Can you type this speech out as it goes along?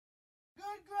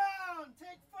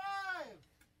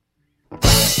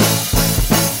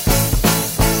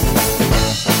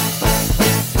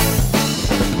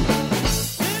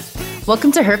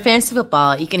Welcome to Her Fantasy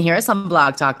Football. You can hear us on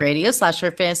Blog Talk Radio /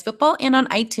 Her Fantasy Football and on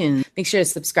iTunes. Make sure to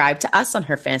subscribe to us on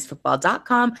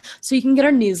herfantasyfootball.com so you can get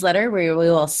our newsletter where we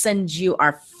will send you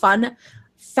our fun,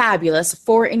 fabulous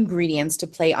 4 ingredients to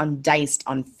play on Diced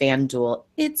on FanDuel.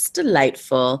 It's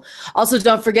delightful. Also,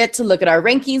 don't forget to look at our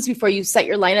rankings before you set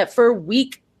your lineup for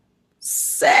week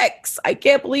 6. I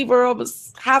can't believe we're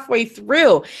almost halfway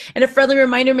through. And a friendly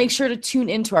reminder, make sure to tune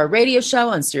into our radio show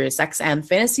on SiriusXM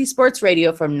Fantasy Sports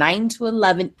Radio from 9 to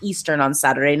 11 Eastern on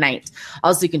Saturday night.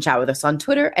 Also, you can chat with us on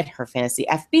Twitter at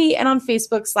HerFantasyFB and on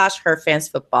Facebook /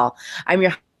 HerFansFootball. I'm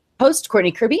your host,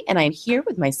 Courtney Kirby, and I'm here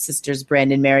with my sisters,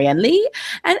 Brandon, Marianne Lee,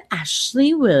 and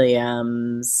Ashley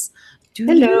Williams.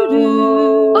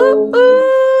 Hello.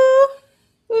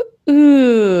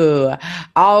 Ooh.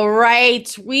 All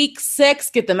right, week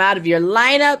 6, get them out of your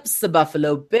lineups. The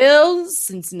Buffalo Bills,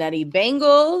 Cincinnati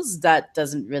Bengals. That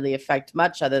doesn't really affect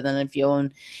much other than if you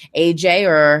own AJ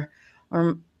or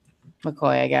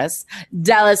McCoy, I guess.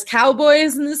 Dallas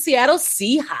Cowboys and the Seattle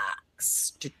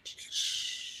Seahawks.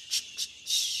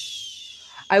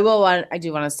 I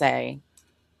do want to say,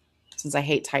 since I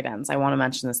hate tight ends, I want to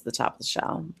mention this at the top of the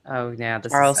show. Oh, yeah.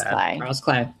 Charles Clay. Charles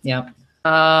Clay. Yep.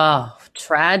 Oh,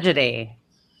 tragedy.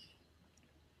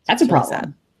 That's a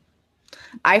problem.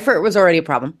 Eifert was already a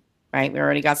problem, right? We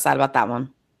already got sad about that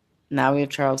one. Now we have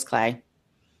Charles Clay.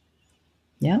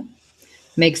 Yeah.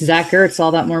 Makes Zach Ertz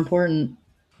all that more important.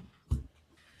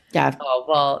 Yeah. Oh,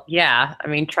 well, yeah. I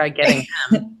mean, try getting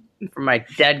him from my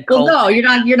dead cold. Well, no,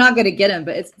 you're not going to get him.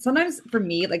 But it's sometimes for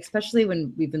me, like especially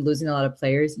when we've been losing a lot of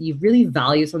players, you really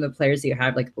value some of the players that you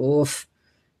have. Like, oof,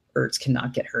 Ertz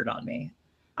cannot get hurt on me.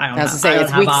 I don't know. It's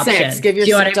week 6. Give your,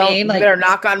 you know what I mean? Like, you better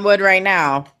knock on wood right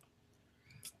now.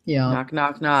 Yeah. Knock,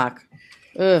 knock, knock.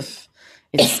 Oof.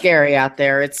 It's scary out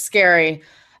there. It's scary.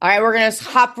 All right, we're going to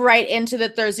hop right into the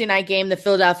Thursday night game, the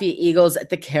Philadelphia Eagles at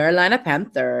the Carolina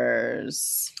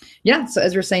Panthers. Yeah, so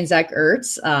as we're saying, Zach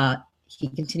Ertz, he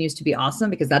continues to be awesome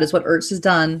because that is what Ertz has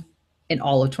done in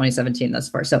all of 2017 thus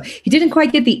far. So he didn't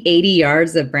quite get the 80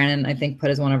 yards that Brandon, I think, put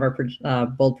as one of our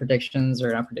bold predictions,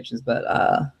 or not predictions,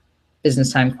 but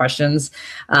business time questions.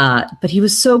 But he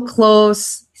was so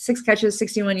close. 6 catches,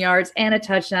 61 yards, and a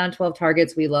touchdown, 12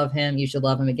 targets. We love him. You should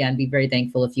love him again. Be very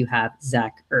thankful if you have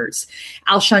Zach Ertz.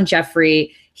 Alshon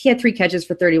Jeffrey, he had 3 catches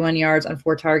for 31 yards on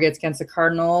 4 targets against the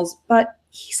Cardinals, but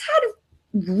he's had a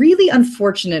really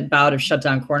unfortunate bout of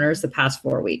shutdown corners the past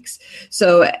 4 weeks.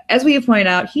 So as we have pointed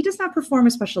out, he does not perform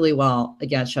especially well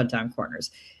against shutdown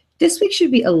corners. This week should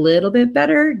be a little bit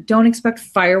better. Don't expect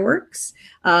fireworks.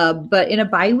 But in a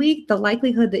bye week, the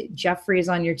likelihood that Jeffrey is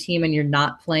on your team and you're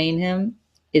not playing him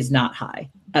is not high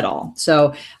at all.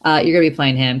 So you're going to be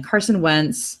playing him. Carson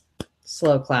Wentz,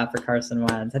 slow clap for Carson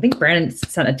Wentz. I think Brandon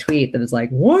sent a tweet that was like,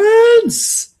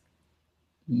 Wentz!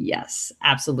 Yes,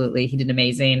 absolutely. He did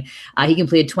amazing. He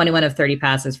completed 21 of 30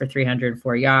 passes for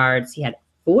 304 yards. He had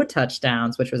 4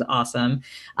 touchdowns, which was awesome.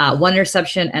 1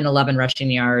 interception and 11 rushing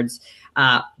yards.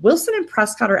 Wilson and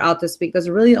Prescott are out this week. Those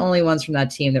are really the only ones from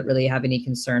that team that really have any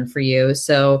concern for you.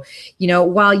 So,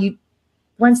 while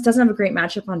Wentz doesn't have a great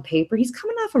matchup on paper, he's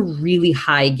coming off a really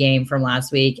high game from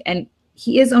last week, and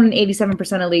he is owned in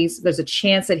 87% of leagues. There's a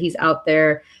chance that he's out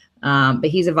there, but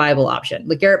he's a viable option.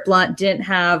 LeGarrette Blount didn't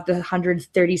have the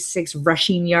 136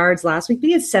 rushing yards last week, but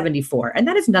he had 74, and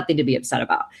that is nothing to be upset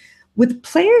about. With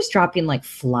players dropping like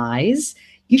flies,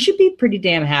 you should be pretty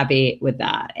damn happy with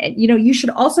that. And, you should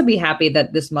also be happy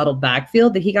that this muddled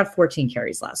backfield, that he got 14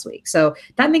 carries last week. So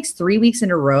that makes 3 weeks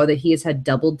in a row that he has had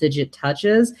double-digit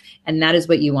touches, and that is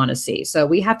what you want to see. So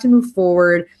we have to move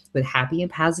forward with happy and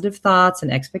positive thoughts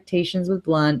and expectations with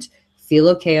Blunt, feel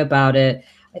okay about it.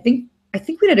 I think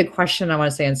we had a question, I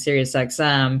want to say, on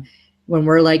SiriusXM when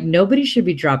we're like, nobody should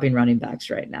be dropping running backs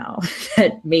right now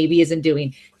that maybe isn't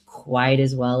doing quite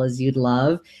as well as you'd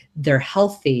love. They're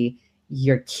healthy.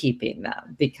 You're keeping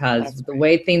them because the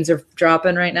way things are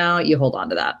dropping right now, you hold on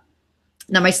to that.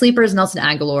 Now, my sleeper is Nelson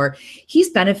Aguilar. He's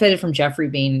benefited from Jeffrey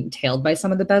being tailed by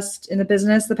some of the best in the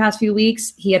business the past few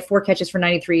weeks. He had 4 catches for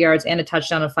 93 yards and a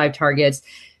touchdown of 5 targets.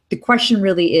 The question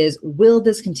really is, will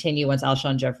this continue once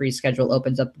Alshon Jeffrey's schedule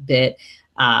opens up a bit?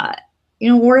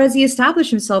 Or has he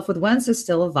established himself with Wentz as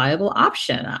still a viable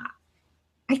option?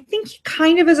 I think he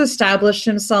kind of has established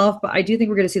himself, but I do think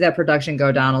we're going to see that production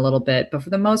go down a little bit. But for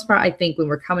the most part, I think when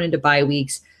we're coming into bye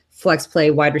weeks, flex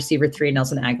play, wide receiver 3,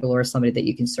 Nelson Aguilar is somebody that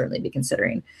you can certainly be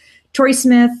considering. Torrey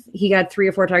Smith, he got 3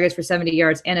 or 4 targets for 70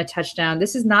 yards and a touchdown.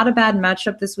 This is not a bad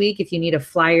matchup this week if you need a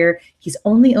flyer. He's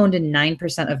only owned in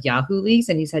 9% of Yahoo leagues,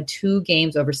 and he's had 2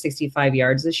 games over 65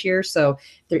 yards this year. So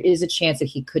there is a chance that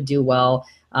he could do well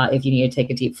if you need to take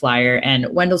a deep flyer. And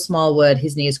Wendell Smallwood,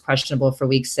 his knee is questionable for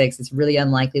week 6. It's really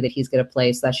unlikely that he's going to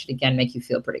play. So that should, again, make you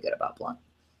feel pretty good about Blount.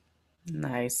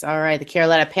 Nice. All right. The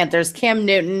Carolina Panthers, Cam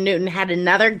Newton. Newton had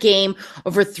another game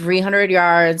over 300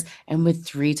 yards and with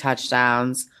 3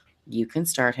 touchdowns. You can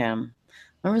start him.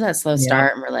 Remember that slow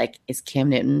start? And we're like, is Cam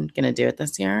Newton going to do it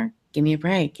this year? Give me a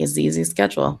break. It's the easy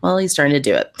schedule. Well, he's starting to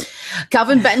do it.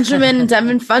 Calvin Benjamin and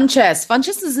Devin Funchess.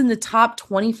 Funchess is in the top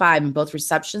 25 in both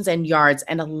receptions and yards,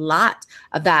 and a lot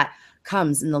of that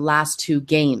comes in the last 2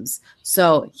 games.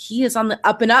 So he is on the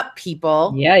up and up,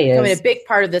 people. Yeah, he is. Becoming a big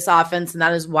part of this offense, and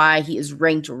that is why he is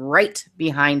ranked right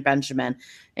behind Benjamin.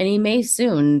 And he may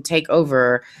soon take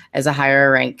over as a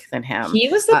higher rank than him. He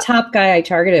was the top guy I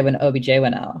targeted when OBJ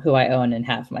went out, who I own in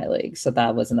half my league. So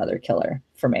that was another killer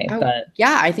for me. But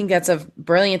yeah, I think that's a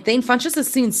brilliant thing. Funchess has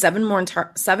seen 7 more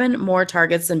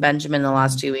targets than Benjamin in the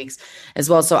last 2 weeks as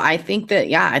well. So I think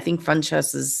that, I think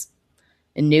Funchess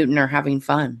and Newton are having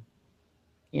fun.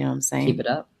 You know what I'm saying? Keep it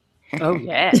up. Oh,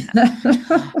 yeah.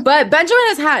 But Benjamin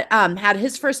has had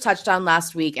his first touchdown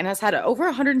last week and has had over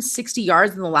 160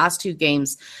 yards in the last 2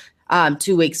 games,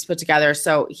 2 weeks put together.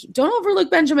 So don't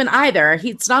overlook Benjamin either.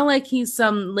 It's not like he's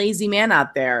some lazy man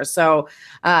out there. So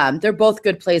they're both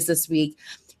good plays this week.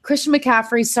 Christian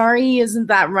McCaffrey, sorry he isn't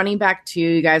that running back 2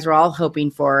 you guys were all hoping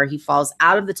for. He falls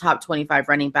out of the top 25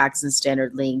 running backs in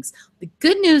standard leagues. The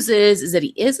good news is that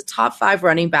he is a top 5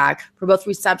 running back for both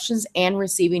receptions and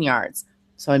receiving yards.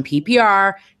 So in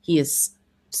PPR, he is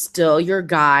still your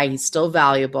guy. He's still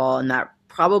valuable in that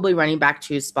probably running back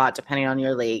 2 spot, depending on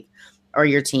your league or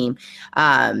your team.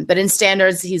 But in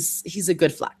standards, he's a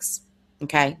good flex.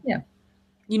 Okay? Yeah.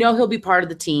 He'll be part of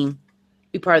the team,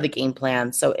 be part of the game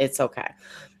plan, so it's okay.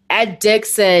 Ed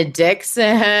Dixon.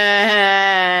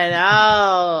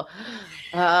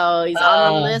 Oh, he's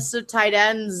on the list of tight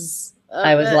ends.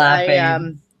 I was laughing.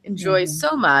 I enjoy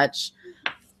so much.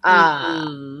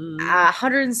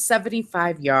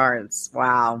 175 yards.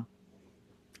 Wow.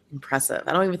 Impressive.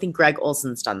 I don't even think Greg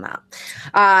Olson's done that.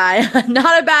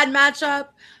 Not a bad matchup,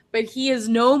 but he is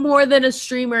no more than a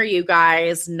streamer, you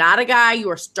guys. Not a guy you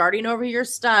are starting over your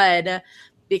stud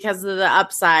because of the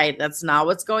upside. That's not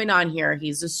what's going on here.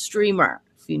 He's a streamer.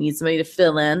 If you need somebody to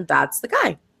fill in, that's the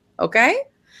guy. Okay?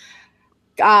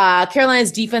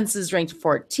 Carolina's defense is ranked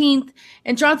 14th.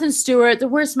 And Jonathan Stewart, the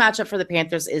worst matchup for the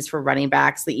Panthers is for running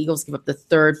backs. The Eagles give up the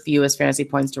 3rd fewest fantasy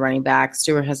points to running backs.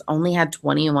 Stewart has only had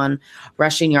 21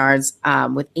 rushing yards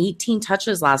with 18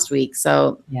 touches last week.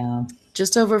 So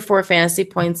just over 4 fantasy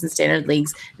points in standard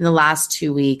leagues in the last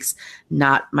 2 weeks.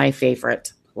 Not my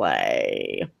favorite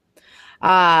play.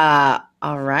 All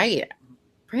right.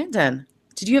 Brandon,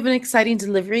 did you have an exciting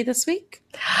delivery this week?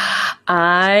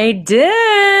 I did.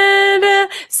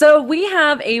 So we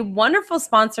have a wonderful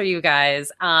sponsor, you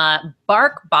guys,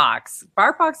 BarkBox.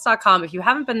 BarkBox.com. If you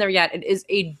haven't been there yet, it is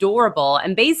adorable.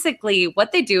 And basically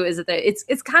what they do is that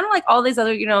it's kind of like all these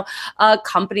other,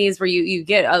 companies where you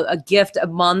get a gift a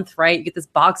month, right? You get this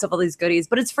box of all these goodies,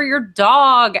 but it's for your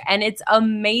dog and it's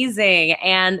amazing.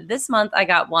 And this month I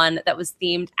got one that was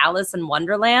themed Alice in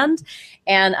Wonderland.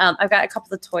 And I've got a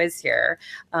couple of toys here.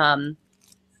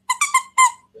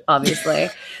 Obviously.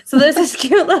 So there's this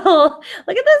cute look at this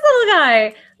little guy,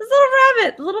 this little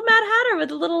rabbit, the little Mad Hatter with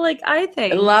the little eye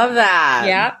thing. I love that.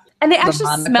 Yeah. And they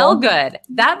actually smell good.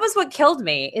 That was what killed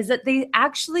me, is that they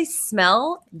actually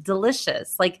smell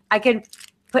delicious. Like I can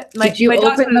put my. Did you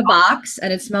open the box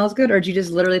and it smells good, or did you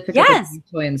just literally pick up a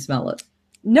toy and smell it?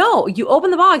 No, you open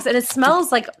the box and it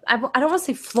smells like, I don't want to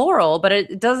say floral, but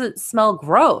it doesn't smell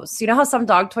gross. You know how some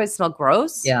dog toys smell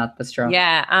gross? Yeah, that's true.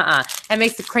 Yeah, It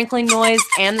makes the crinkling noise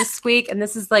and the squeak. And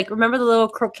this is remember the little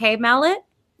croquet mallet?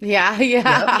 Yeah.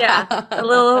 Yeah, a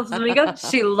little flamingo.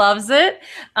 She loves it.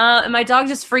 And my dog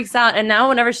just freaks out. And now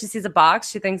whenever she sees a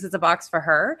box, she thinks it's a box for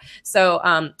her. So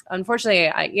unfortunately,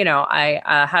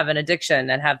 I have an addiction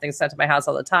and have things sent to my house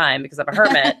all the time because I'm a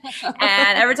hermit.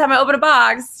 And every time I open a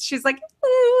box, she's like, ooh,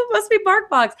 it must be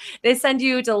BarkBox. They send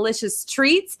you delicious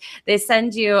treats. They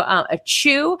send you a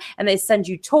chew, and they send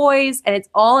you toys, and it's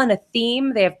all in a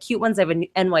theme. They have cute ones. They have an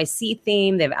NYC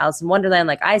theme. They have Alice in Wonderland,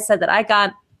 like I said, that I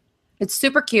got. It's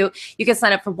super cute. You can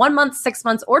sign up for 1 month, 6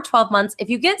 months, or 12 months. If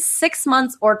you get 6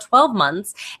 months or 12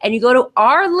 months and you go to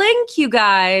our link, you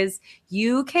guys,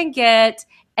 you can get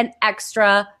an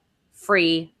extra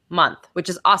free month, which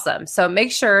is awesome. So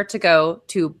make sure to go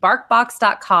to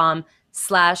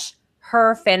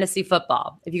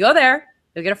barkbox.com/herfantasyfootball. If you go there,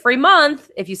 You'll get a free month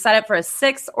if you sign up for a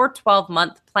 6 or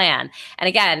 12-month plan. And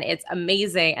again, it's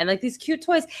amazing. And like these cute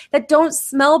toys that don't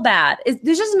smell bad.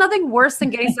 There's just nothing worse than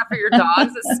getting stuff for your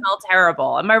dogs that smell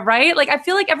terrible. Am I right? Like I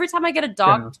feel like every time I get a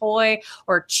dog toy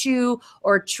or a chew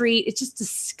or a treat, it's just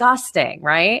disgusting,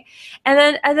 right?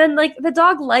 And then like the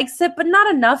dog likes it, but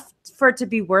not enough for it to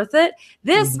be worth it.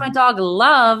 This my dog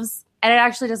loves. And it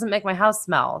actually doesn't make my house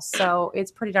smell. So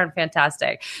it's pretty darn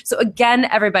fantastic. So again,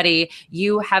 everybody,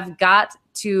 you have got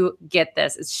to get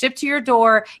this. It's shipped to your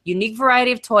door. Unique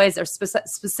variety of toys are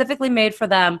specifically made for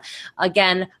them.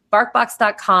 Again,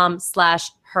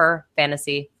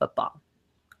 barkbox.com/herfantasyfootball.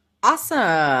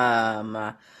 Awesome.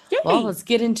 Yay. Well, let's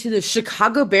get into the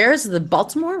Chicago Bears and the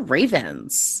Baltimore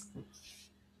Ravens.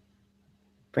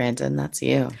 Brandon, that's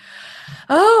you.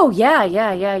 Oh, yeah.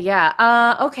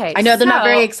 Okay. I know they're not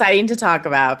very exciting to talk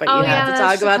about, but you have to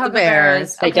talk about the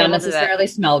Bears. They don't necessarily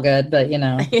smell good, but you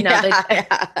know.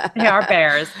 They are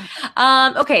Bears.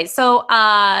 Okay, so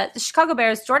the Chicago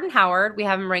Bears, Jordan Howard, we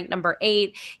have him ranked number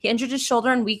 8. He injured his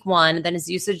shoulder in week 1, then his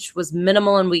usage was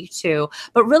minimal in week 2.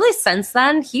 But really since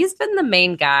then, he's been the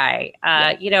main guy.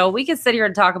 You know, we can sit here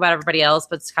and talk about everybody else,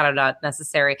 but it's kind of not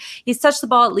necessary. He's touched the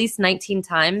ball at least 19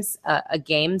 times a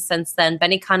game since then.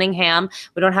 Benny Cunningham,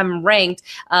 we don't have him ranked,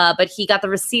 but he got the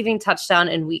receiving touchdown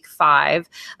in week 5.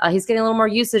 He's getting a little more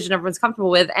usage than everyone's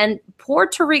comfortable with. And poor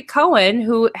Tariq Cohen,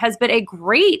 who has been a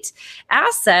great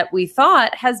asset, we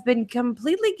thought, has been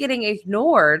completely getting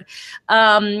ignored.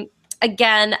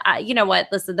 Again, you know what?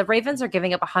 Listen, the Ravens are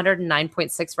giving up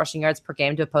 109.6 rushing yards per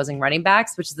game to opposing running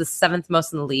backs, which is the 7th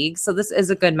most in the league. So this is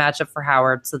a good matchup for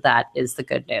Howard. So that is the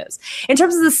good news. In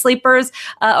terms of the sleepers,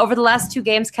 over the last 2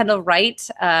 games, Kendall Wright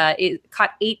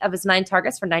caught 8 of his 9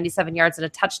 targets for 97 yards and a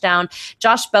touchdown.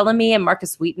 Josh Bellamy and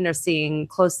Marcus Wheaton are seeing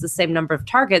close to the same number of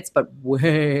targets, but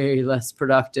way less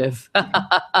productive.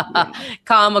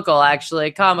 Comical, actually.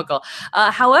 Comical.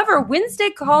 However, Wednesday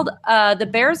the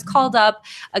Bears called up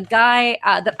a guy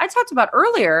that I talked about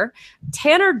earlier,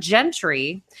 Tanner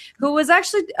Gentry, who was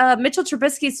actually Mitchell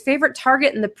Trubisky's favorite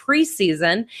target in the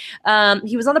preseason.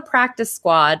 He was on the practice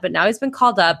squad, but now he's been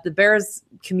called up. The Bears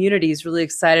community is really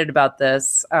excited about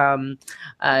this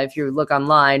if you look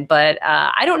online. But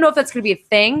I don't know if that's going to be a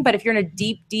thing, but if you're in a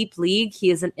deep, deep league, he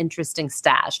is an interesting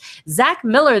stash. Zach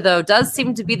Miller, though, does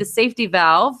seem to be the safety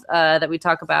valve that we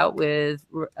talk about with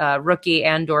rookie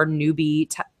and or newbie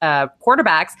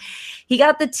quarterbacks. He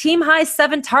got the team high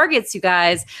 7 targets, you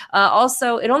guys.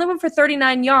 Also, it only went for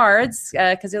 39 yards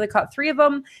because he only caught 3 of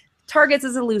them. Targets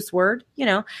is a loose word, you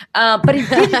know, but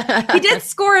he did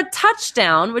score a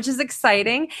touchdown, which is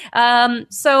exciting.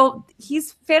 So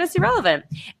he's fantasy relevant.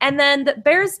 And then the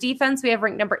Bears defense, we have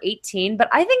ranked number 18, but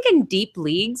I think in deep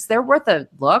leagues, they're worth a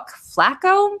look.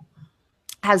 Flacco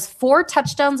has 4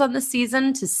 touchdowns on the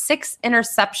season to 6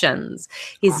 interceptions.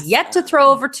 He's yet to throw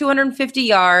over 250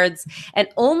 yards, and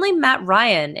only Matt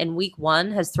Ryan in week 1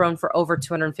 has thrown for over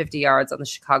 250 yards on the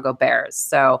Chicago Bears.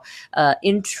 So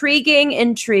intriguing.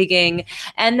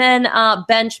 And then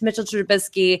bench Mitchell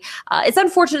Trubisky. It's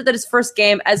unfortunate that his first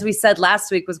game, as we said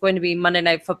last week, was going to be Monday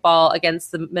Night Football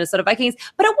against the Minnesota Vikings,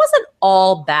 but it wasn't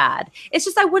all bad. It's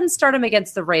just I wouldn't start him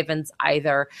against the Ravens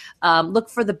either.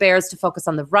 Look for the Bears to focus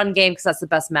on the run game because that's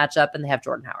the best matchup, and they have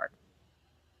Jordan Howard.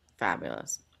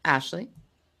 Fabulous. Ashley?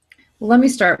 Well, let me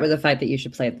start with the fact that you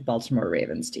should play at the Baltimore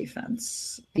Ravens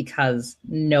defense because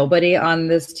nobody on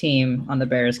this team, on the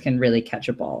Bears, can really catch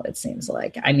a ball, it seems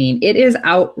like. I mean, it is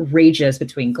outrageous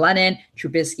between Glennon,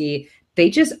 Trubisky. They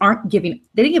just they didn't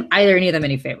give either any of them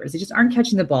any favors. They just aren't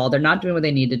catching the ball. They're not doing what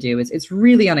they need to do. It's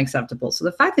really unacceptable. So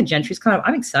the fact that Gentry's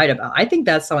I'm excited about. I think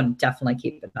that's someone to definitely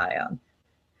keep an eye on.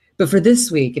 But for this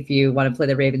week, if you want to play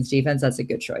the Ravens defense, that's a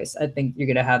good choice. I think you're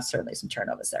going to have certainly some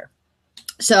turnovers there.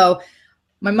 So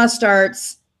my must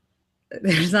starts,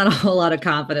 there's not a whole lot of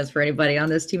confidence for anybody on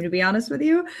this team, to be honest with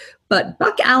you. But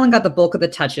Buck Allen got the bulk of the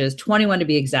touches, 21 to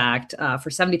be exact,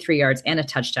 for 73 yards and a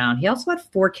touchdown. He also had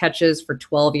 4 catches for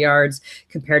 12 yards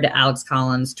compared to Alex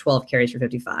Collins, 12 carries for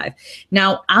 55.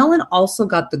 Now, Allen also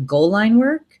got the goal line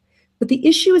work, but the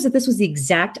issue is that this was the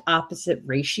exact opposite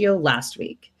ratio last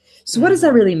week. So what does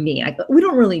that really mean? We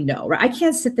don't really know, right? I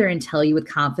can't sit there and tell you with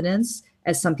confidence,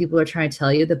 as some people are trying to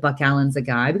tell you, that Buck Allen's a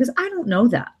guy, because I don't know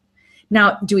that.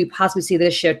 Now, do we possibly see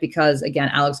this shift because, again,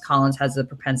 Alex Collins has a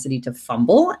propensity to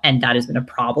fumble, and that has been a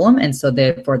problem, and so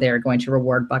therefore they're going to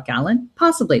reward Buck Allen?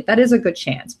 Possibly. That is a good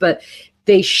chance. But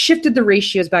they shifted the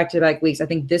ratios back-to-back weeks. I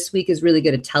think this week is really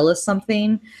going to tell us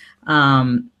something.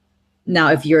 Now,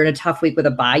 if you're in a tough week with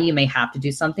a bye, you may have to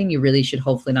do something. You really should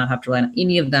hopefully not have to rely on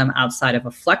any of them outside of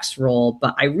a flex role.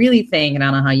 But I really think, and I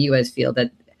don't know how you guys feel,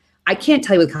 that I can't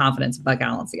tell you with confidence Buck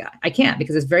Allen's the guy. I can't,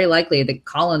 because it's very likely that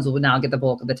Collins will now get the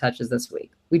bulk of the touches this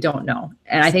week. We don't know.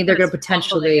 And I think they're going to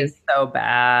potentially. It's so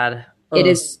bad. It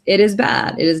is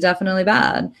bad. It is definitely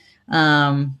bad.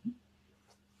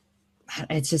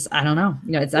 It's just, I don't know.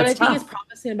 That's what I tough. think is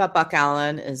promising about Buck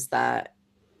Allen is that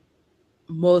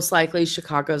most likely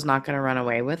Chicago's not going to run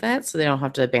away with it, so they don't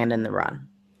have to abandon the run.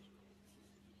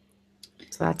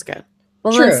 So that's good.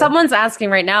 Well, then someone's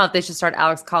asking right now if they should start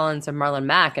Alex Collins or Marlon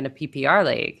Mack in a PPR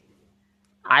league.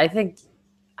 I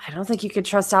don't think you could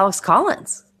trust Alex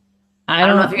Collins. I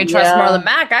don't know if you can trust Marlon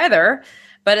Mack either,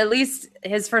 but at least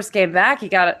his first game back, he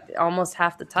got almost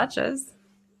half the touches.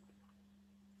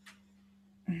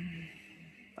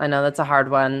 I know that's a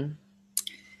hard one.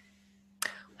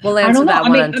 We'll answer that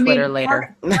one on Twitter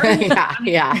later.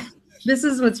 Yeah. This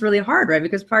is what's really hard, right?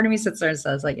 Because part of me sits there and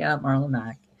says, like, yeah, Marlon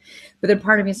Mack. But then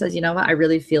part of me says, you know what? I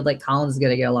really feel like Collins is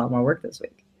going to get a lot more work this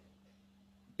week,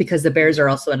 because the Bears are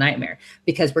also a nightmare,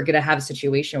 because we're going to have a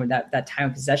situation where that time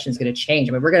of possession is going to change.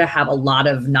 I mean, we're going to have a lot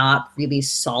of not really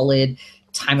solid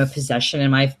time of possession, in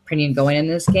my opinion, going in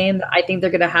this game. I think they're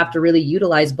going to have to really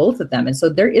utilize both of them. And so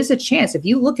there is a chance, if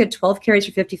you look at 12 carries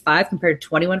for 55 compared to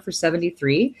 21 for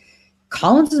 73,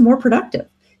 Collins is more productive.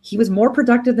 He was more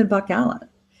productive than Buck Allen.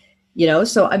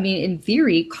 So I mean, in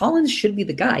theory, Collins should be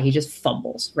the guy. He just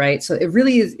fumbles, right? So it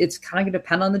really is, it's kind of going to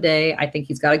depend on the day. I think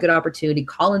he's got a good opportunity.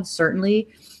 Collins certainly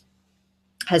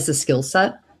has the skill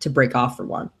set to break off for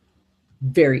one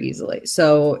very easily.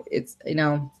 So it's,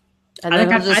 and then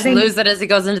he'll just lose it as he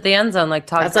goes into the end zone, like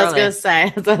Todd. That's what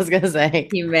I was gonna say.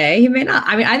 He may not.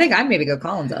 I mean, I think I'd maybe go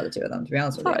Collins out of the two of them, to be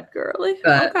honest with you. Todd Gurley.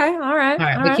 But, okay, all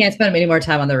right. We can't spend any more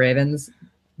time on the Ravens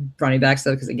running backs,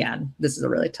 though, because again, this is a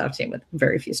really tough team with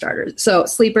very few starters. So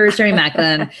sleepers, Jerry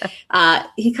Macklin,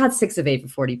 he caught 6 of 8 for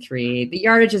 43. The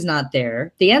yardage is not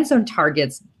there. The end zone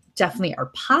targets definitely are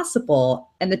possible,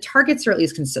 and the targets are at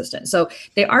least consistent. So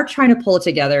they are trying to pull it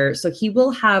together. So he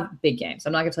will have big games.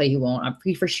 I'm not going to tell you he won't.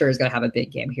 He for sure is going to have a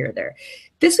big game here or there.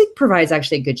 This week provides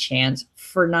actually a good chance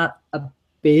for not a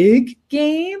big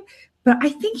game, but I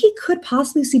think he could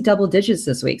possibly see double digits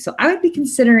this week. So I would be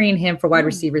considering him for wide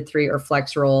receiver 3 or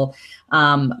flex role.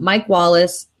 Mike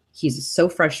Wallace, he's so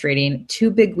frustrating.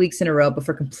 2 big weeks in a row, but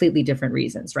for completely different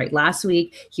reasons, right? Last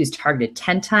week, he was targeted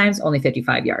 10 times, only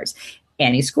 55 yards.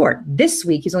 And he scored. This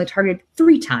week, he's only targeted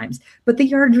 3 times, but the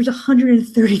yardage was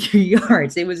 133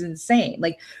 yards. It was insane.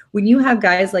 Like, when you have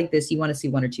guys like this, you want to see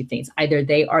one or two things. Either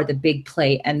they are the big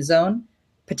play end zone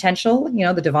potential, the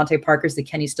Devontae Parkers, the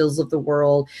Kenny Stills of the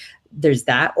world. There's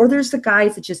that. Or there's the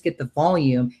guys that just get the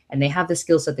volume and they have the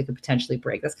skill set that could potentially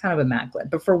break. That's kind of a Macklin.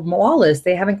 But for Wallace,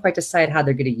 they haven't quite decided how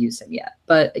they're going to use him yet.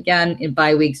 But again, in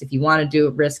bye weeks, if you want to do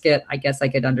it, risk it. I guess I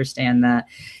could understand that.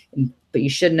 But you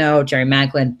should know Jerry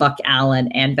Macklin, Buck Allen,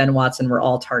 and Ben Watson were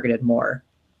all targeted more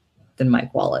than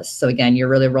Mike Wallace. So again, you're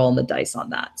really rolling the dice on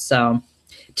that. So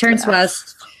Terrence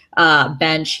West,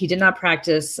 bench. He did not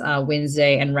practice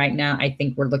Wednesday. And right now, I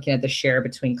think we're looking at the share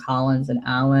between Collins and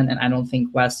Allen. And I don't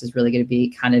think West is really going to be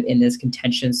kind of in this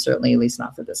contention, certainly at least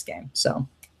not for this game. So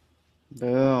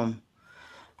boom.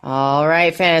 All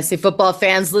right, fantasy football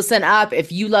fans, listen up.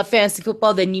 If you love fantasy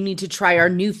football, then you need to try our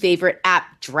new favorite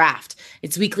app, Draft.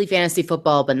 It's weekly fantasy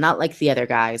football, but not like the other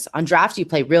guys. On Draft, you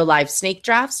play real life snake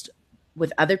drafts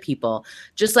with other people,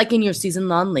 just like in your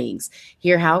season-long leagues.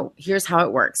 Here's how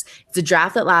it works. It's a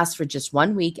draft that lasts for just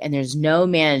 1 week, and there's no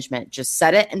management. Just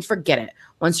set it and forget it.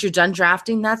 Once you're done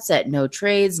drafting, that's it. No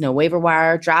trades, no waiver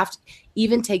wire. Draft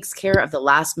even takes care of the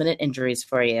last-minute injuries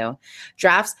for you.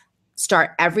 Drafts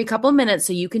start every couple minutes,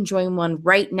 so you can join one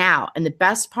right now. And the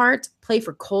best part, play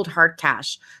for cold hard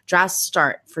cash. Drafts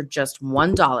start for just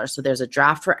 $1, so there's a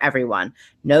draft for everyone.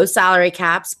 No salary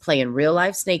caps. Play in real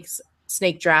life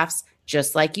snake drafts,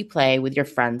 just like you play with your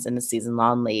friends in a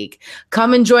season-long league.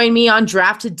 Come and join me on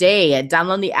Draft today and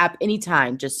download the app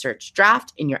anytime. Just search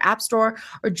Draft in your app store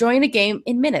or join a game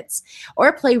in minutes.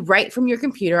 Or play right from your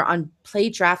computer on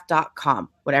playdraft.com,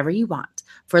 whatever you want.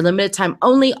 For a limited time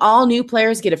only, all new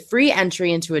players get a free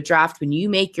entry into a draft when you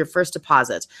make your first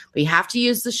deposit. But you have to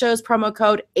use the show's promo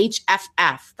code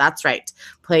HFF. That's right.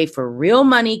 Play for real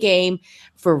money game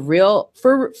for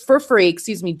free,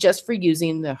 just for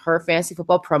using the Her Fantasy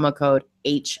Football promo code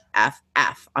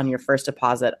HFF on your first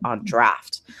deposit on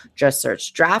Draft. Just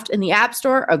search Draft in the App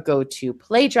Store or go to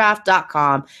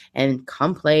playdraft.com and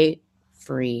come play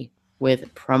free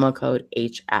with promo code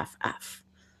HFF.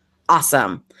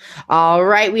 Awesome. All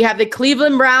right. We have the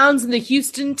Cleveland Browns and the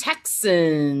Houston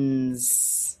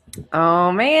Texans.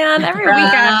 Oh, man. Every week I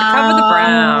have to cover the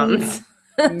Browns.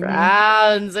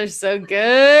 Browns are so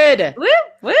good. Woo,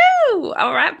 woo.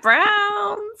 All right,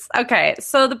 Browns. Okay,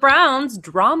 so the Browns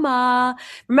drama.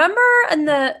 Remember in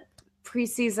the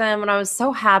preseason when I was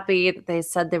so happy that they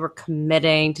said they were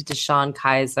committing to DeShone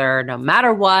Kizer no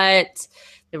matter what.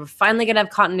 They were finally going to have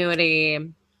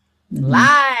continuity.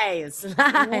 Lies. Browns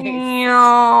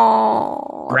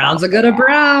are gonna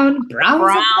brown.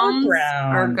 Browns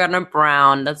are gonna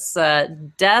brown. That's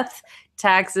death,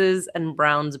 taxes, and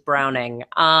Browns browning.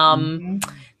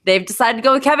 They've decided to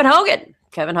go with Kevin Hogan.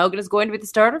 Kevin Hogan is going to be the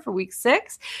starter for week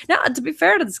 6. Now, to be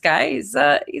fair to this guy, he's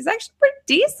actually pretty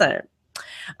decent.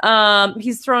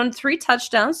 He's thrown 3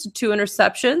 touchdowns to 2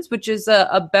 interceptions, which is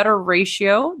a better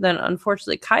ratio than,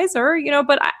 unfortunately, Kizer,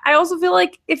 but I also feel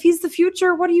like if he's the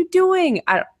future, what are you doing?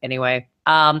 Anyway,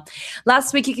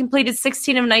 last week he completed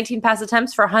 16 of 19 pass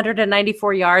attempts for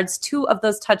 194 yards. 2 of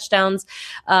those touchdowns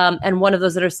and 1 of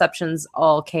those interceptions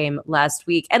all came last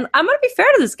week. And I'm going to be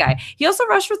fair to this guy. He also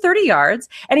rushed for 30 yards,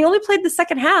 and he only played the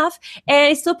second half, and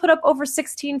he still put up over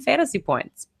 16 fantasy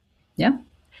points. Yeah.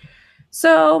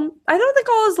 So I don't think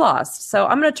all is lost. So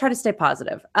I'm going to try to stay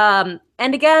positive. And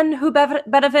again, who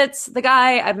benefits? The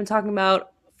guy I've been talking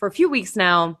about for a few weeks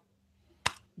now,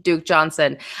 Duke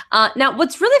Johnson. Now,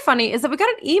 what's really funny is that we got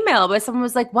an email by someone who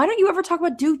was like, why don't you ever talk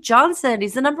about Duke Johnson?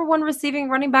 He's the number 1 receiving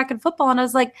running back in football. And I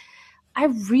was like, I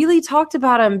really talked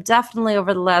about him definitely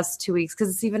over the last 2 weeks because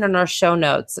it's even in our show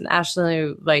notes, and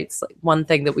Ashley writes like one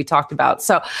thing that we talked about.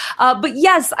 So, but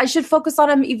yes, I should focus on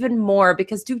him even more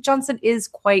because Duke Johnson is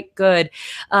quite good.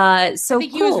 So I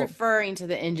think cool. he was referring to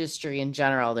the industry in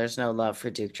general. There's no love for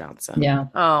Duke Johnson. Yeah.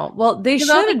 Oh, well, they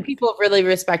should. I don't think people really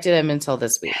respected him until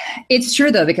this week. It's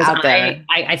true though, because Out there.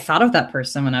 I thought of that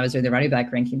person when I was doing the running back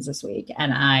rankings this week,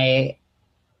 and I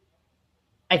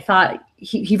thought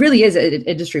he really is an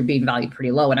industry being valued pretty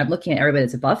low. And I'm looking at everybody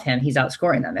that's above him. He's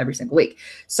outscoring them every single week.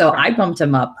 So I bumped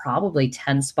him up probably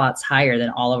 10 spots higher than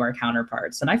all of our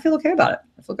counterparts. And I feel okay about it.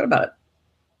 I feel good about it.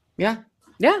 Yeah.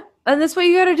 Yeah. And that's what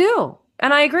you got to do.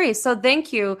 And I agree. So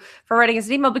thank you for writing us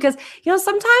an email because,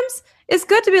 sometimes it's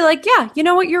good to be like, yeah, you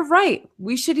know what? You're right.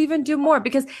 We should even do more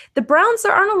because the Browns,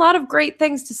 there aren't a lot of great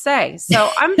things to say. So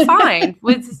I'm fine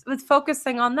with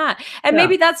focusing on that. And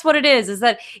maybe that's what it is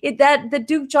that the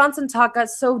Duke Johnson talk got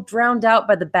so drowned out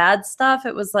by the bad stuff.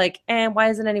 It was like, why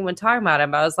isn't anyone talking about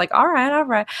him? I was like, all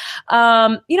right.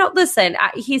 Listen,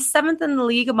 he's 7th in the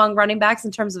league among running backs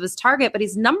in terms of his target, but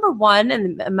he's number 1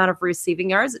 in the amount of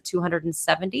receiving yards at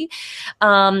 270.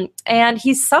 And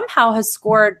he somehow has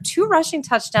scored 2 rushing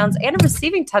touchdowns and a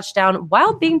receiving touchdown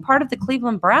while being part of the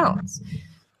Cleveland Browns.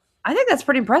 I think that's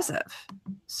pretty impressive.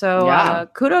 So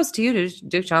kudos to you,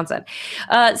 Duke Johnson.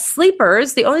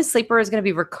 Sleepers, the only sleeper is going to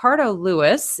be Ricardo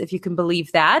Lewis, if you can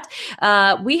believe that.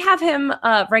 We have him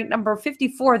ranked number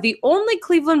 54, the only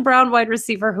Cleveland Brown wide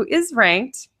receiver who is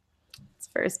ranked. It's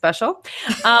very special.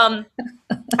 I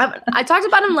talked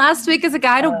about him last week as a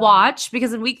guy to watch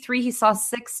because in week 3 he saw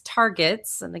 6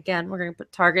 targets. And again, we're going to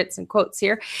put targets in quotes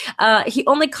here. He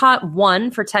only caught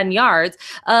 1 for 10 yards,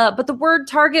 but the word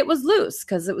target was loose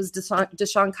because it was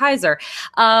DeShone Kizer.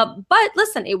 But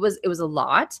listen, it was a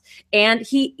lot. And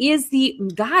he is the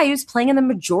guy who's playing in the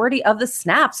majority of the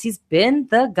snaps. He's been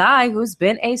the guy who's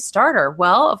been a starter.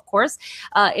 Well, of course,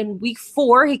 in week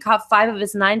 4, he caught 5 of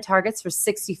his 9 targets for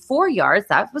 64 yards.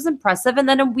 That was impressive. And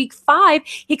then in week 5,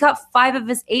 he caught 5 of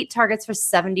his 8 targets for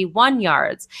 71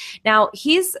 yards. Now,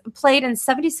 he's played in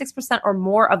 76% or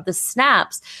more of the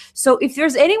snaps. So if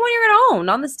there's anyone you're going to own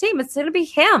on this team, it's going to be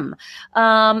him.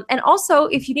 And also,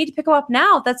 if you need to pick him up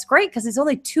now, that's great because he's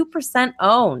only 2%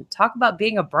 owned. Talk about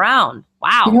being a Brown.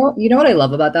 Wow. You know what I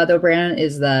love about that, though, Brandon,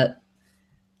 is that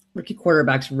rookie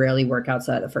quarterbacks rarely work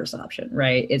outside the first option,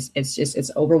 right?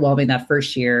 It's overwhelming that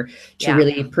first year to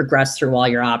really progress through all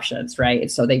your options, right?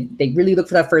 And so they really look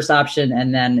for that first option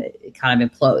and then it kind of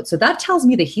implodes. So that tells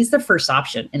me that he's the first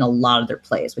option in a lot of their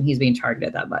plays when he's being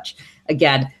targeted that much.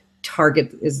 Again,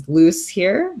 target is loose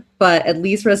here, but at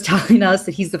least it's telling us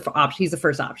that he's the option. He's the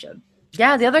first option.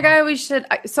 Yeah, the other guy we should.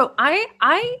 So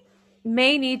I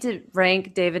may need to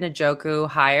rank David Njoku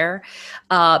higher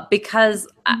because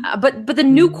but the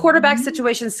new quarterback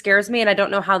situation scares me and I don't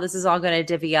know how this is all going to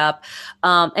divvy up.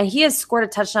 And he has scored a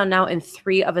touchdown now in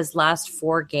 3 of his last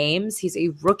 4 games. He's a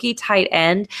rookie tight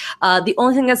end. The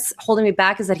only thing that's holding me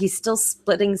back is that he's still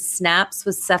splitting snaps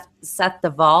with Seth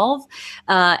DeValve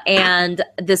and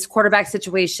this quarterback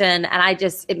situation. And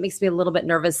it makes me a little bit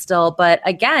nervous still. But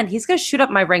again, he's going to shoot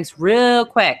up my ranks real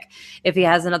quick if he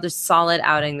has another solid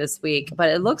outing this week. But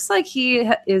it looks like he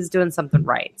is doing something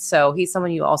right. So he's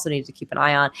someone you also need to keep an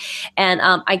eye on. And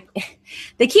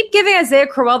they keep giving Isaiah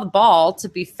Crowell the ball, to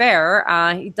be fair.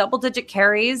 Double-digit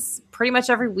carries pretty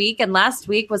much every week. And last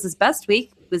week was his best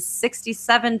week, with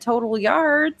 67 total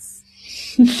yards.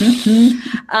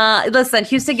 Listen,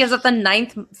 Houston gives up the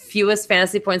 9th fewest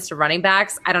fantasy points to running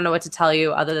backs. I don't know what to tell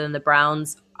you other than the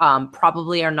Browns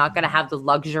probably are not going to have the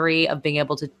luxury of being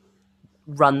able to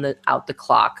run out the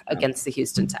clock against the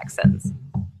Houston Texans.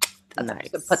 Nice.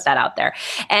 Put that out there.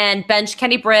 And bench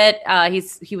Kenny Britt.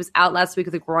 He was out last week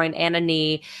with a groin and a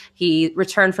knee. He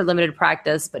returned for limited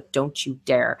practice, but don't you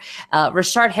dare.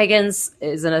 Rashard Higgins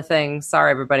isn't a thing. Sorry,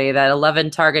 everybody. That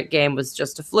 11 target game was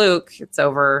just a fluke. It's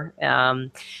over.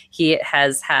 He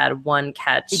has had one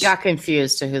catch. He got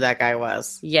confused to who that guy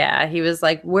was. Yeah, he was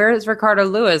like, "Where is Ricardo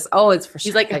Lewis?" Oh, it's for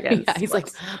He's like, Higgins.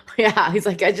 Yeah, he's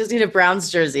like, I just need a Browns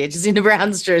jersey.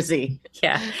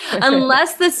 Yeah,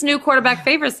 unless this new quarterback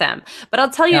favors him. But I'll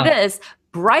tell you this,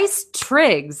 Bryce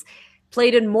Triggs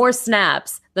played in more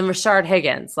snaps than Rashard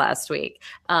Higgins last week.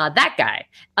 That guy.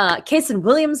 Kaysen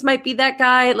Williams might be that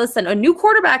guy. Listen, a new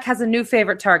quarterback has a new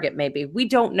favorite target, maybe. We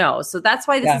don't know. So that's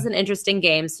why this is an interesting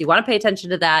game. So you want to pay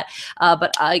attention to that.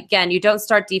 But again, you don't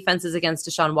start defenses against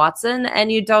Deshaun Watson,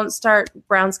 and you don't start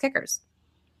Browns kickers.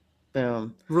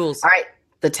 Boom. Rules. All right.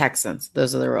 The Texans.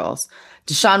 Those are the rules.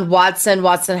 Deshaun Watson.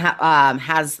 Watson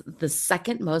has the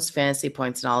second most fantasy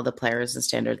points in all of the players in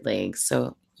standard leagues.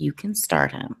 So you can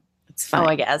start him. It's fine. Oh,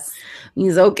 I guess.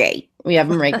 He's okay. We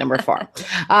have him ranked number 4.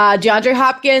 DeAndre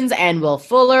Hopkins and Will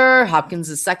Fuller. Hopkins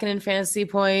is second in fantasy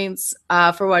points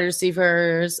for wide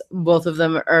receivers. Both of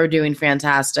them are doing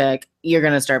fantastic. You're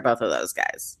going to start both of those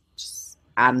guys. Just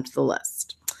add them to the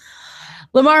list.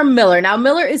 Lamar Miller. Now,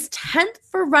 Miller is 10th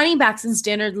for running backs in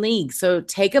standard league. So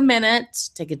take a minute,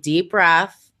 take a deep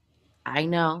breath. I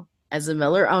know, as a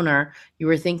Miller owner, you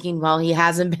were thinking, well, he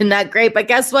hasn't been that great. But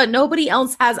guess what? Nobody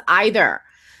else has either.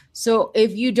 So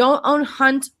if you don't own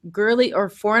Hunt, Gurley, or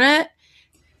Fournette,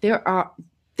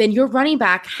 then your running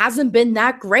back hasn't been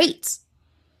that great.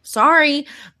 Sorry.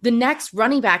 The next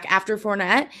running back after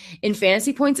Fournette in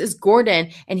fantasy points is Gordon,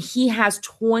 and he has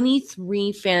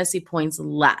 23 fantasy points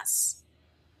less.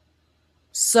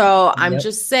 So I'm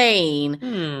just saying,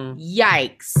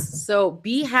 yikes. So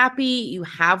be happy. You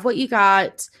have what you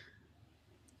got.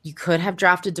 You could have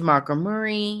drafted DeMarco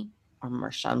Murray or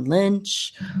Marshawn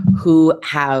Lynch, who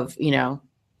have,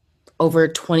 over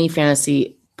 20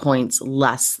 fantasy points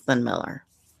less than Miller.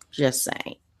 Just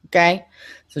saying. Okay?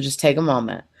 So just take a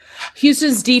moment.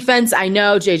 Houston's defense, I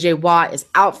know J.J. Watt is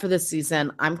out for the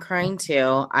season. I'm crying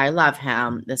too. I love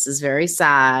him. This is very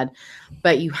sad,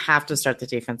 but you have to start the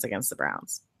defense against the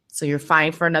Browns. So you're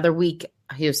fine for another week,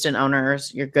 Houston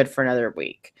owners. You're good for another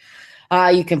week.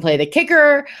 You can play the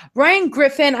kicker. Ryan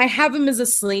Griffin, I have him as a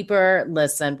sleeper.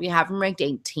 Listen, we have him ranked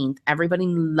 18th. Everybody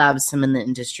loves him in the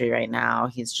industry right now.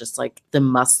 He's just like the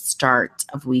must start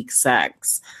of week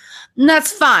 6. And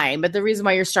that's fine, but the reason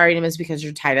why you're starting him is because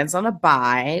your tight end's on a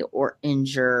bye or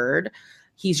injured.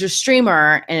 He's your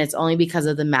streamer, and it's only because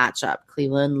of the matchup.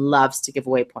 Cleveland loves to give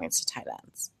away points to tight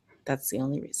ends. That's the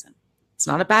only reason. It's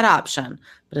not a bad option,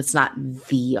 but it's not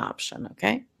the option,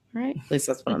 okay? All right? At least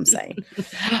that's what I'm saying.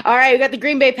 All right, we got the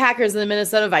Green Bay Packers and the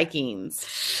Minnesota Vikings.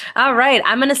 All right,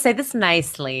 I'm going to say this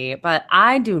nicely, but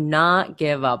I do not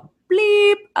give a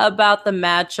bleep about the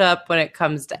matchup when it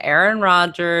comes to Aaron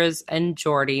Rodgers and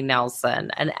Jordy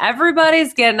Nelson. And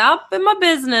everybody's getting up in my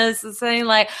business and saying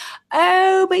like,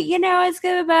 oh, but it's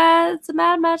going to be bad. It's a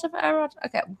bad matchup for Aaron Rodgers.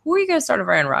 Okay, who are you going to start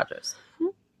over Aaron Rodgers?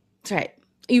 That's right.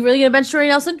 Are you really going to bench Jordy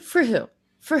Nelson? For who?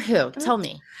 For who? Tell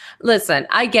me. Listen,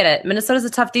 I get it. Minnesota's a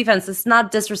tough defense. It's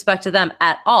not disrespect to them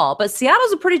at all. But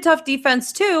Seattle's a pretty tough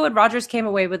defense too. And Rodgers came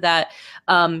away with that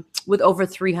with over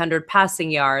 300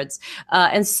 passing yards.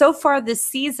 And so far this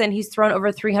season, he's thrown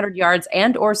over 300 yards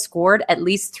and or scored at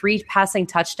least 3 passing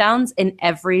touchdowns in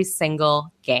every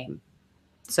single game.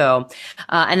 So,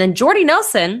 and then Jordy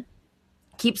Nelson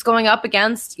keeps going up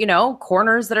against,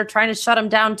 corners that are trying to shut him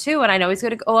down too. And I know he's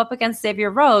going to go up against Xavier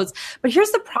Rhodes. But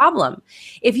here's the problem.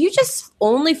 If you just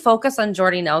only focus on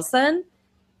Jordy Nelson,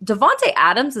 Devontae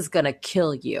Adams is going to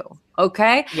kill you.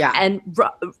 Okay? Yeah. And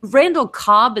Randall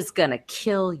Cobb is going to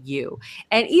kill you.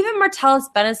 And even Martellus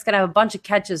Bennett's going to have a bunch of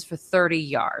catches for 30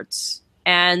 yards.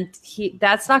 And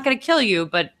that's not going to kill you,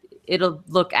 but it'll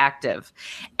look active.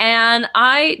 And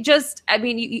at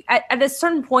a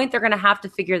certain point, they're going to have to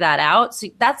figure that out. So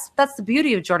that's the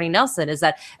beauty of Jordy Nelson, is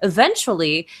that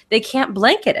eventually they can't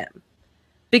blanket him.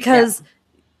 Because,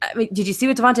 did you see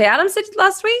what Devontae Adams did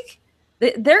last week?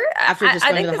 They're after just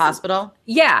going to the hospital.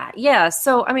 Yeah.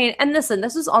 So and listen,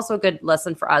 this was also a good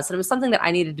lesson for us, and it was something that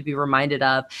I needed to be reminded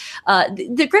of.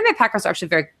 The Green Bay Packers are actually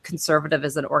very conservative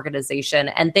as an organization,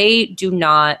 and they do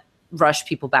not rush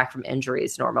people back from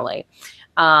injuries normally.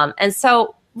 And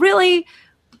so really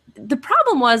the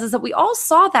problem is that we all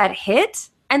saw that hit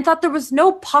and thought there was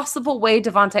no possible way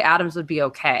Davante Adams would be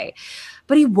okay.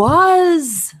 But he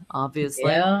was,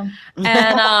 obviously. Yeah.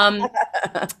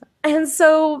 And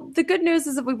so the good news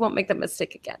is that we won't make that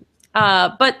mistake again.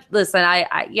 But listen,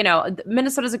 I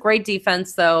Minnesota's a great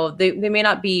defense, though. They may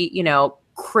not be,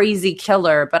 crazy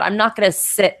killer, but I'm not going to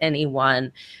sit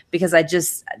anyone because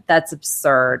that's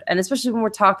absurd. And especially when we're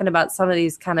talking about some of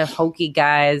these kind of hokey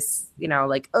guys,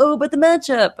 like, oh, but the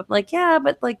matchup. I'm like, yeah,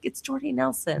 but like it's Jordy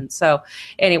Nelson. So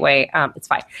anyway, it's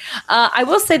fine. I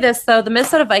will say this, though. The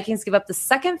Minnesota Vikings give up the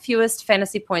second fewest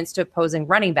fantasy points to opposing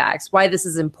running backs. Why this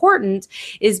is important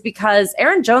is because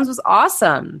Aaron Jones was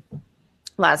awesome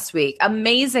last week.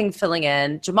 Amazing filling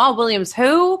in. Jamal Williams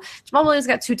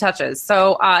got 2 touches.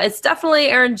 So it's definitely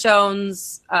Aaron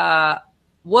Jones.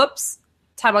 Whoops.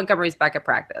 Ty Montgomery's back at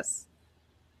practice.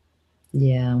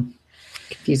 Yeah.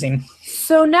 Confusing.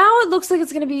 So now it looks like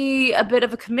it's going to be a bit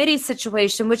of a committee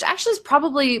situation, which actually is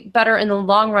probably better in the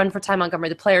long run for Ty Montgomery,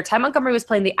 the player. Ty Montgomery was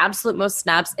playing the absolute most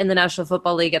snaps in the National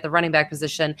Football League at the running back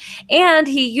position, and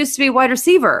he used to be a wide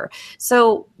receiver.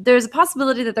 So there's a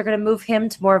possibility that they're going to move him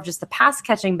to more of just the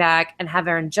pass-catching back and have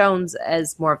Aaron Jones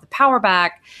as more of the power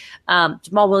back.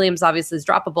 Jamal Williams obviously is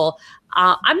droppable.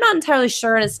 I'm not entirely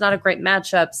sure, and it's not a great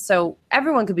matchup, so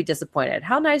everyone could be disappointed.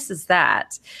 How nice is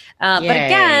that? But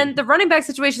again, the running back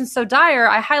situation is so dire,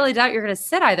 I highly doubt you're going to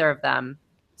sit either of them.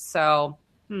 So,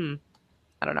 I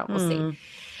don't know. We'll see.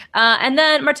 And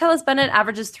then Martellus Bennett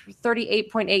averages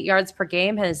 38.8 yards per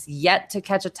game, has yet to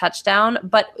catch a touchdown,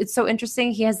 but it's so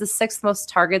interesting. He has the 6th most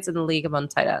targets in the league among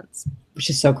tight ends. Which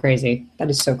is so crazy. That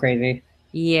is so crazy.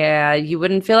 Yeah, you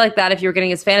wouldn't feel like that if you were getting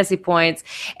his fantasy points.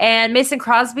 And Mason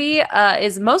Crosby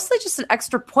is mostly just an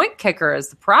extra point kicker is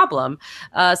the problem.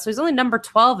 So he's only number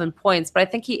 12 in points, but I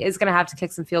think he is going to have to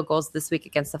kick some field goals this week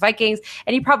against the Vikings.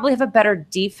 And he probably have a better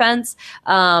defense.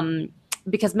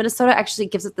 Because Minnesota actually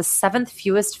gives it the 7th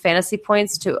fewest fantasy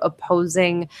points to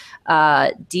opposing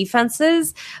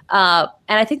defenses. And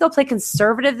I think they'll play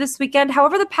conservative this weekend.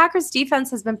 However, the Packers defense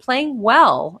has been playing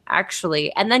well,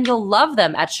 actually. And then you'll love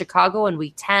them at Chicago in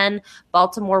week 10,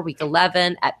 Baltimore week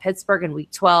 11, at Pittsburgh in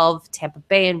week 12, Tampa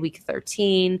Bay in week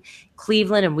 13,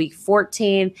 Cleveland in week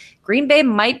 14. Green Bay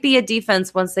might be a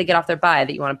defense once they get off their bye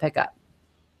that you want to pick up.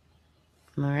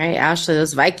 All right, Ashley,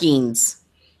 those Vikings.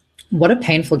 What a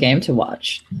painful game to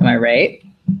watch. Am I right?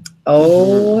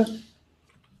 Oh,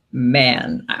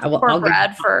 man.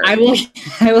 Bradford. I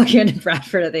will get into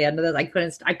Bradford at the end of this.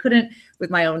 I couldn't with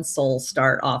my own soul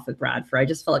start off with Bradford. I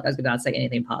just felt like I was going to not say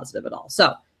anything positive at all.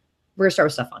 So we're going to start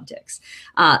with Stephon Diggs.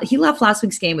 He left last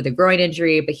week's game with a groin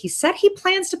injury, but he said he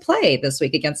plans to play this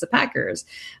week against the Packers.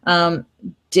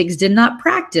 Diggs did not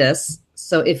practice.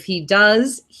 So if he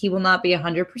does, he will not be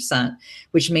 100%,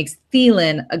 which makes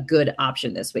Thielen a good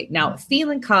option this week. Now,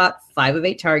 Thielen caught 5 of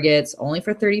 8 targets, only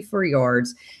for 34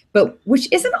 yards, but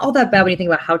which isn't all that bad when you think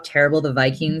about how terrible the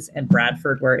Vikings and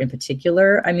Bradford were in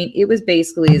particular. I mean, it was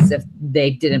basically as if they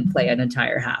didn't play an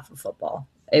entire half of football.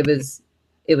 It was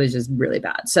just really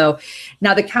bad. So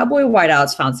now the Cowboy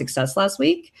wideouts found success last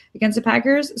week against the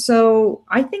Packers. So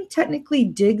I think technically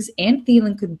Diggs and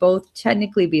Thielen could both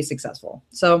technically be successful.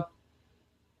 So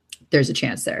there's a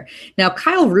chance there. Now,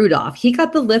 Kyle Rudolph, he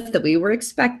got the lift that we were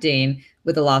expecting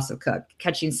with the loss of Cook,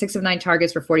 catching 6 of 9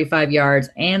 targets for 45 yards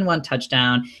and 1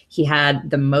 touchdown. He had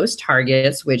the most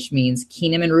targets, which means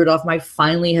Keenum and Rudolph might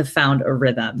finally have found a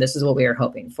rhythm. This is what we were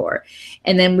hoping for.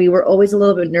 And then we were always a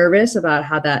little bit nervous about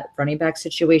how that running back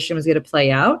situation was going to play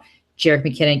out. Jerick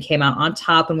McKinnon came out on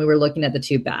top, and we were looking at the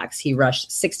 2 backs. He rushed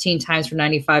 16 times for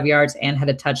 95 yards and had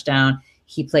a touchdown.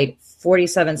 He played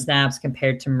 47 snaps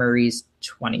compared to Murray's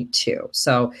 22.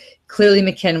 So clearly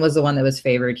McKinnon was the one that was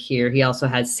favored here. He also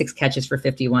had 6 catches for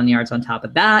 51 yards on top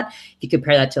of that. If you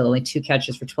compare that to only 2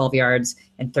 catches for 12 yards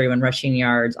and 31 rushing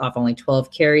yards off only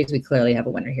 12 carries, we clearly have a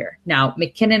winner here. Now,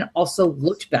 McKinnon also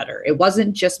looked better. It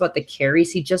wasn't just about the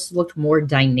carries. He just looked more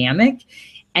dynamic,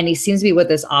 and he seems to be what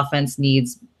this offense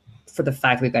needs for the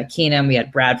fact we've got Keenum, we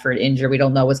had Bradford injured. We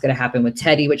don't know what's going to happen with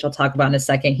Teddy, which I'll talk about in a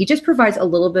second. He just provides a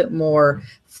little bit more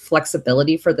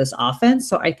flexibility for this offense.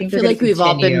 So I think I feel like we've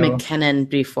all been McKinnon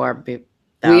before. We've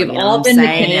all been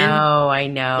McKinnon. I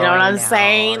know. You know what I'm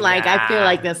saying? Like, I feel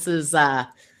like this is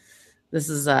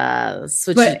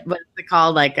switch. But, what is it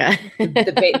called? Like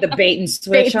the bait and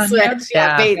switch.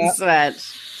 Bait and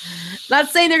switch. Not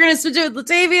saying they're going to switch it with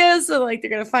Latavius, so like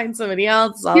they're going to find somebody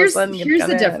else. Here's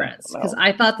the difference, because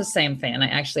I thought the same thing. And I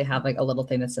actually have like a little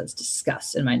thing that says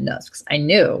discuss in my notes because I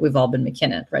knew we've all been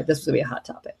McKinnon, right? This would be a hot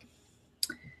topic.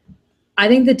 I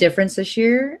think the difference this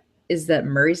year is that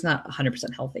Murray's not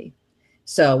 100% healthy.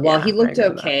 So while Yeah, he looked I agree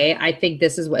with okay, I think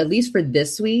this is at least for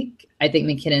this week. I think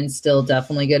McKinnon's still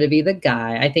definitely going to be the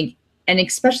guy. I think, and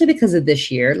especially because of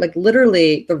this year, like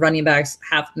literally the running backs,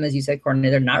 half of them, as you said, Courtney,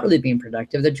 they're not really being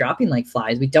productive. They're dropping like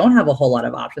flies. We don't have a whole lot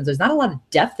of options. There's not a lot of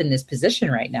depth in this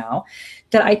position right now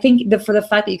that I think that for the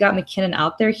fact that you got McKinnon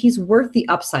out there, he's worth the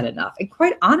upside enough. And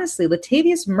quite honestly,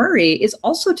 Latavius Murray is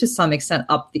also to some extent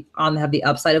have the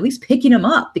upside, at least picking him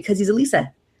up because he's at least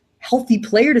a healthy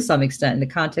player to some extent in the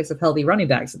context of healthy running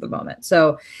backs at the moment.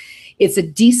 So it's a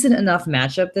decent enough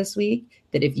matchup this week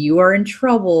that if you are in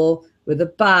trouble with a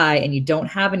bye and you don't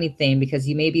have anything because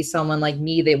you may be someone like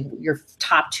me that your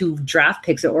top 2 draft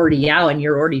picks are already out and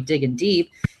you're already digging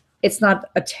deep, it's not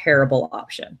a terrible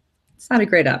option. It's not a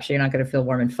great option. You're not going to feel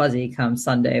warm and fuzzy come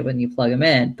Sunday when you plug them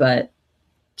in, but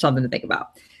something to think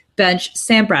about. Bench,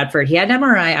 Sam Bradford. He had an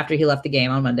MRI after he left the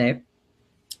game on Monday.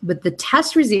 But the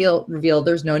test revealed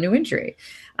there's no new injury.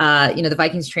 The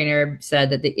Vikings trainer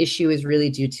said that the issue is really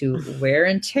due to wear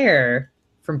and tear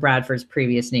from Bradford's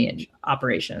previous knee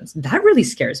operations. That really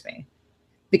scares me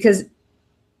because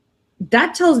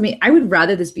that tells me I would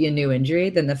rather this be a new injury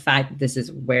than the fact that this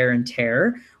is wear and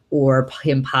tear or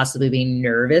him possibly being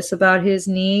nervous about his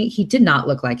knee. He did not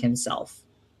look like himself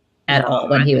at all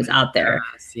when he was out there.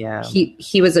 Yeah.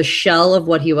 He was a shell of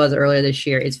what he was earlier this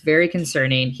year. It's very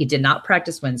concerning. He did not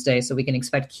practice Wednesday, so we can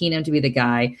expect Keenum to be the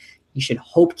guy. You should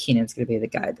hope Keenum's going to be the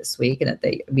guy this week and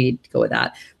that we go with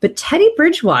that. But Teddy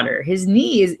Bridgewater, his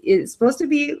knee is supposed to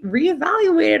be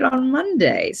reevaluated on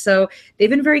Monday. So they've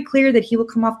been very clear that he will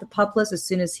come off the PUP list as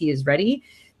soon as he is ready.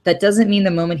 That doesn't mean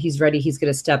the moment he's ready, he's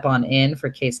going to step on in for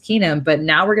Case Keenum. But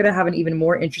now we're going to have an even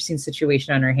more interesting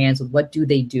situation on our hands with what do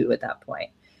they do at that point.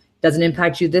 Doesn't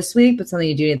impact you this week, but something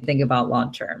you do need to think about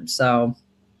long term. So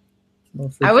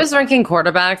I was ranking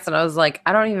quarterbacks and I was like,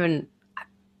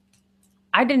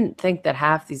 I didn't think that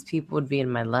half these people would be in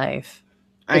my life.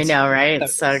 I know, right?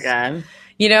 It's so good.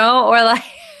 Or like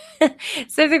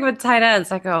same thing with tight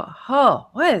ends. I go, oh,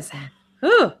 what is that?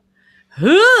 Who?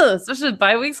 Especially with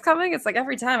bye weeks coming. It's like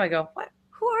every time I go, what?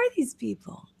 Who are these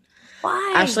people?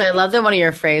 Why? Actually, I love that one of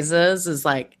your phrases is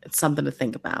like, it's something to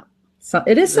think about. So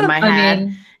it is in my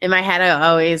head. In my head,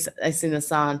 I sing the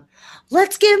song.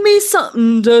 Let's give me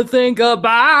something to think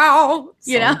about.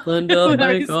 Something to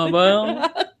think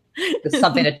about. There's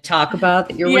something to talk about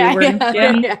that you're rewording.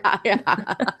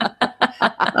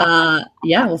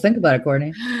 Yeah, we'll think about it,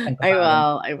 Courtney.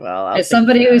 I will. As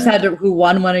somebody who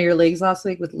won one of your leagues last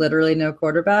week with literally no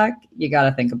quarterback, you got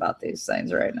to think about these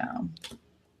things right now.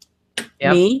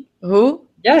 Yep. Me? Who?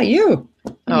 Yeah, you.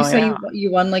 Oh, say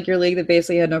you won like your league that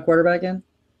basically had no quarterback in?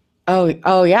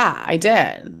 Oh yeah, I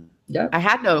did. Yeah. I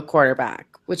had no quarterback,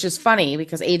 which is funny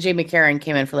because AJ McCarron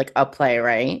came in for like a play,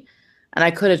 right? And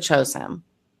I could have chose him.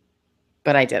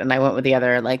 But I did, and I went with the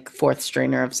other like 4th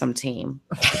stringer of some team.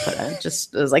 It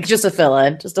was a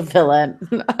fill-in. Some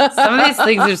of these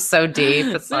things are so deep.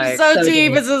 It's like so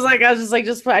deep. It's just like I was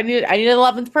just I need an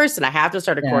 11th person. I have to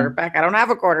start a quarterback. I don't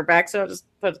have a quarterback, so I'll just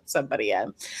put somebody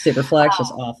in. Superflex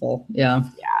is awful. Yeah,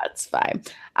 it's fine.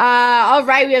 All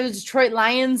right, we have the Detroit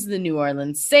Lions, the New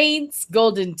Orleans Saints,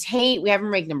 Golden Tate. We have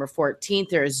him ranked number 14th.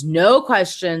 There is no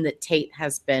question that Tate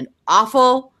has been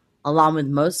awful, along with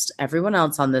most everyone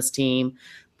else on this team.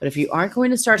 But if you aren't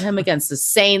going to start him against the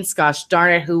Saints, gosh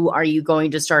darn it, who are you going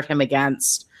to start him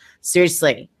against?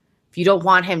 Seriously, if you don't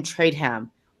want him, trade him.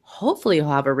 Hopefully he'll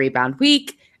have a rebound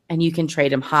week and you can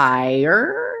trade him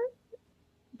higher,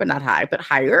 but not high, but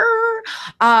higher.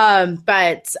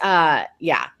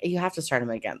 You have to start him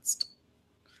against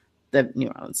the New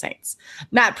Orleans Saints.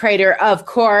 Matt Prater, of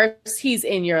course, he's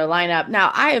in your lineup.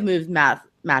 Now, I have moved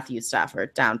Matthew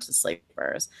Stafford down to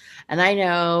sleepers. And I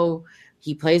know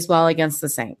he plays well against the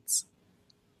Saints.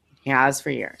 He has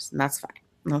for years, and that's fine.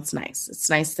 That's nice. It's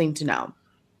a nice thing to know.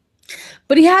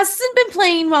 But he hasn't been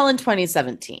playing well in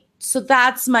 2017. So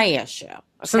that's my issue. Okay?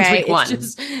 Since week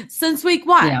one. Since week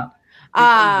one. Yeah.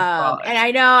 And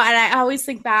I know, and I always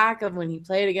think back of when he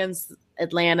played against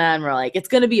Atlanta, and we're like, it's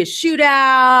going to be a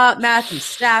shootout. Matthew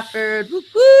Stafford, whoop,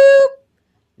 whoop.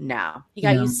 No, he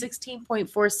got you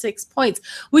 16.46 points,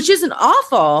 which isn't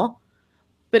awful,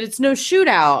 but it's no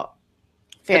shootout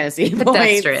fantasy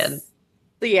pedestrian. Points.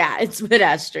 Yeah, it's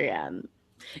pedestrian.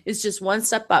 It's just one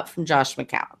step up from Josh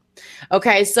McCown.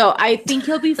 Okay, so I think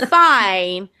he'll be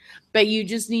fine, but you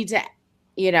just need to,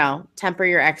 temper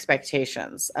your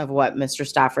expectations of what Mr.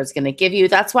 Stafford's going to give you.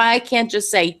 That's why I can't just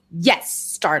say, yes,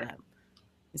 start him.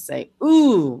 I say,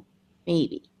 ooh,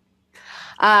 maybe.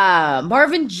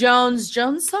 Marvin Jones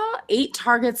saw 8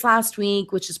 targets last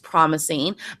week, which is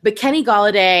promising. But Kenny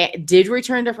Golladay did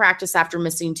return to practice after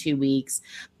missing 2 weeks.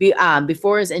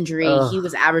 Before his injury, he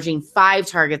was averaging 5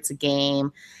 targets a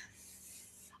game.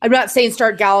 I'm not saying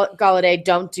start Golladay.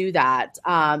 Don't do that.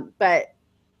 But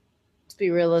to be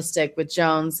realistic with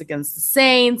Jones against the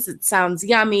Saints, it sounds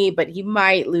yummy, but he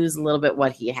might lose a little bit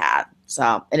what he had.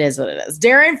 So it is what it is.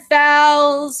 Darren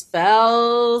Fells.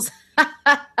 The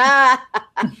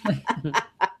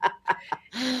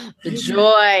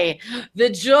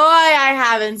joy I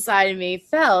have inside of me.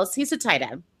 Fells, he's a tight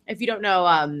end. If you don't know,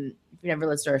 if you've never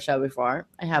listened to our show before,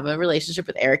 I have a relationship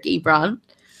with Eric Ebron.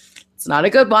 It's not a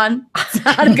good one.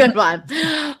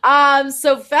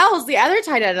 So Fells, the other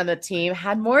tight end on the team,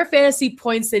 had more fantasy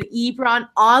points than Ebron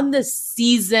on the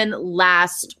season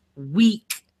last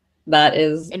week. That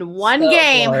is in one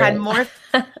game had more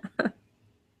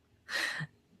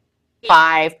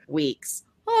 5 weeks.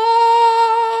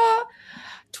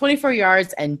 24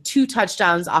 yards and 2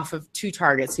 touchdowns off of 2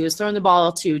 targets. He was throwing the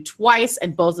ball to twice,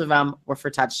 and both of them were for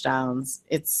touchdowns.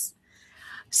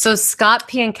 So Scott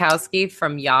Piankowski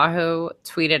from Yahoo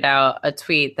tweeted out a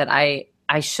tweet that I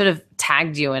should have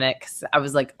tagged you in it because I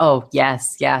was like, oh,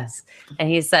 yes. And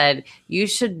he said, you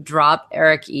should drop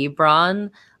Eric Ebron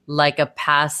like a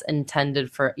pass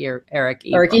intended for Eric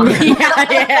Ebron.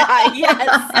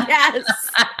 Yes.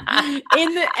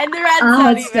 In the red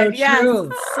zone even. So yes.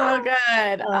 True. So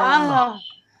good.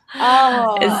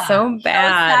 It's so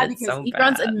bad. Because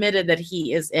Ebron's admitted that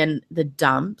he is in the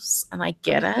dumps, and I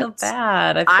get it. I feel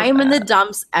bad. I'm in the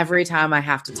dumps every time I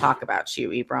have to talk about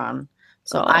you, Ebron.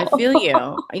 So I feel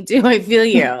you. I do. I feel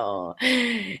you.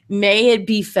 May it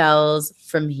be Fells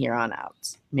from here on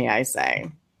out, may I say.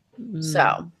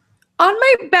 So on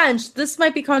my bench, this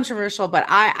might be controversial, but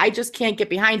I just can't get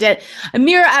behind it.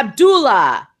 Amir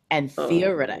Abdullah and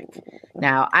Theo Riddick.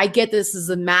 Now, I get this is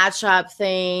a matchup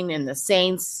thing, and the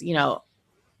Saints, are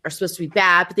supposed to be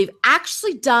bad, but they've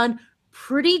actually done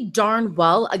pretty darn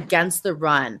well against the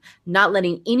run, not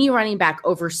letting any running back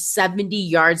over 70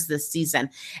 yards this season.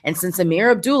 And since Amir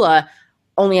Abdullah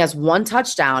only has 1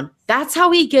 touchdown, that's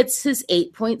how he gets his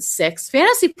 8.6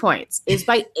 fantasy points, is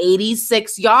by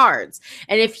 86 yards.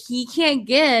 And if he can't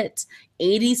get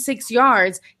 86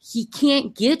 yards, he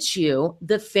can't get you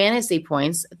the fantasy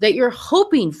points that you're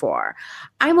hoping for.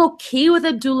 I'm okay with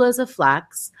Abdullah as a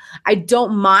flex. I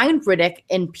don't mind Riddick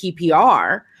in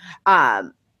PPR,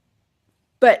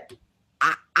 but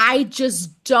I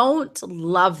just don't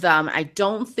love them. I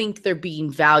don't think they're being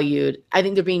valued. I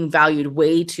think they're being valued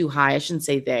way too high. I shouldn't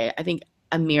say they. I think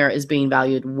Amir is being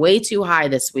valued way too high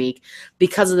this week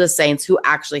because of the Saints, who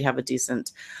actually have a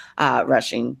decent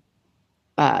rushing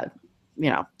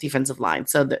defensive line.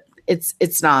 So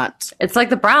it's not. It's like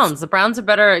the Browns. The Browns are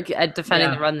better at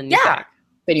defending the run than New York.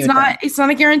 It's not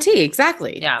a guarantee.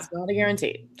 Exactly. Yeah. It's not a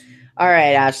guarantee. All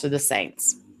right, Ashley, the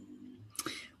Saints.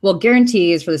 Well,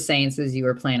 guarantees for the Saints is you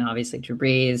were playing, obviously, Drew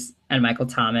Brees and Michael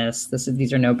Thomas.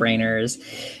 These are no-brainers.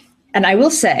 And I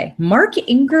will say, Mark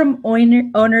Ingram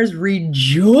owners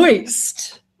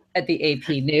rejoiced at the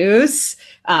AP news.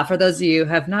 For those of you who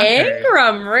have not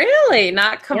Ingram, really?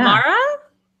 Not Kamara? Yeah.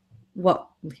 Well,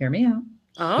 hear me out.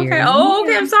 Oh, okay.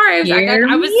 I'm sorry.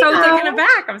 I was so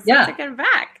taken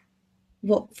aback.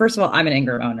 Well, first of all, I'm an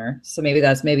Ingram owner, so maybe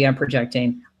I'm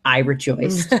projecting. I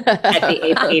rejoiced at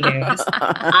the AP news.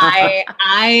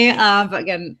 But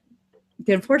again,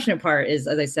 the unfortunate part is,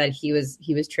 as I said, he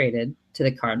was traded to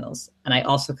the Cardinals, and I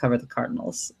also covered the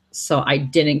Cardinals, so I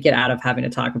didn't get out of having to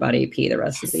talk about AP the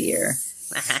rest of the year.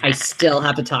 I still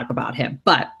have to talk about him.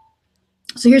 But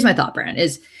so here's my thought, Brandon,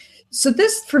 so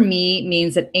this for me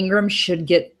means that Ingram should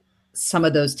get some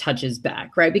of those touches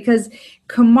back, right? Because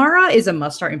Kamara is a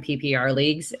must start in PPR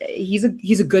leagues. He's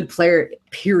a good player,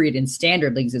 period, in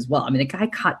standard leagues as well. I mean, the guy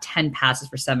caught 10 passes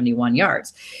for 71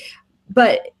 yards,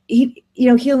 but he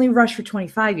only rushed for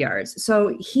 25 yards.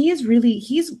 So he's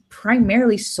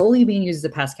primarily solely being used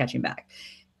as a pass catching back.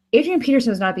 Adrian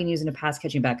Peterson is not being used in a pass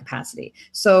catching back capacity.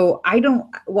 So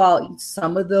while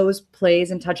some of those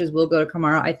plays and touches will go to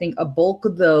Kamara, I think a bulk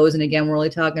of those, and again, we're only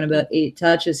talking about 8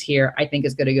 touches here, I think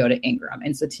is going to go to Ingram.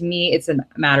 And so to me, it's a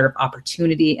matter of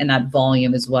opportunity, and that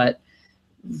volume is what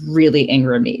really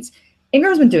Ingram needs.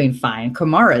 Ingram's been doing fine.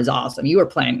 Kamara is awesome. You were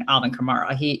playing Alvin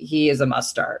Kamara. He is a must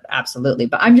start. Absolutely.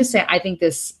 But I'm just saying, I think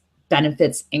this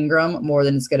benefits Ingram more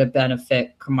than it's going to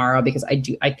benefit Kamara, because I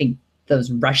think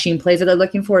those rushing plays that they're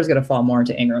looking for is going to fall more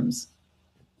into Ingram's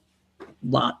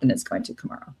lot than it's going to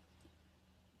Kamara.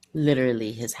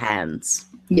 Literally his hands.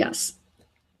 Yes.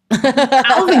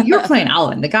 Alvin, you're playing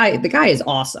Alvin. The guy is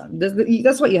awesome.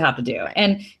 That's what you have to do.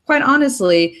 And quite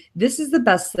honestly, this is the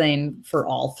best thing for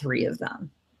all three of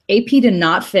them. AP did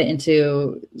not fit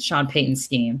into Sean Payton's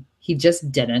scheme. He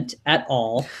just didn't at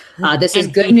all. This is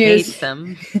good news. Hates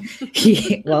them.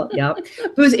 Yep.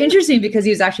 It was interesting because he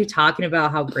was actually talking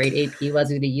about how great AP was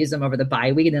going to use them over the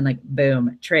bye week, and then like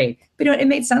boom, trade. But it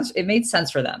made sense. It made sense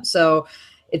for them. So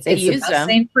it's the best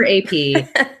thing for AP.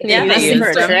 Yeah, they used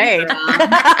for them. trade.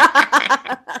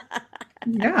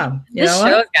 Yeah, This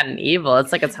show's gotten evil.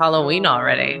 It's like it's Halloween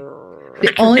already.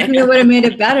 The only thing that would have made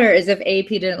it better is if AP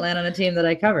didn't land on a team that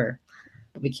I cover.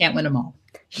 But we can't win them all.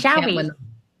 Shall we?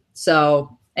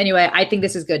 So anyway, I think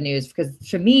this is good news because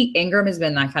to me, Ingram has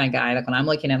been that kind of guy. Like when I'm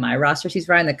looking at my roster, he's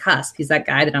right on the cusp. He's that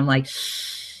guy that I'm like,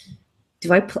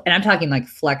 do I play? And I'm talking like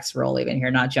flex role even here,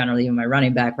 not generally even my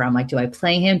running back, where I'm like, do I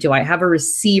play him? Do I have a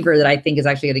receiver that I think is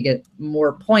actually going to get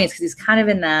more points? Because he's kind of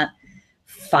in that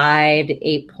 5 to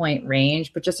 8 point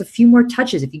range, but just a few more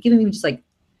touches. If you give him just like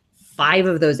 5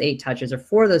 of those 8 touches or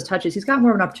 4 of those touches, he's got more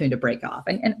of an opportunity to break off.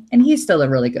 And he's still a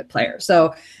really good player.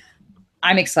 So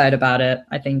I'm excited about it.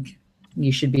 I think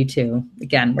you should be too.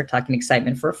 Again, we're talking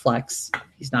excitement for a flex.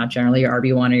 He's not generally your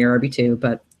RB1 or your RB2,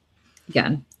 but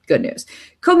again, good news.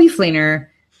 Kobe Fleener,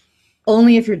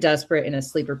 only if you're desperate in a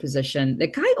sleeper position. The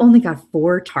guy only got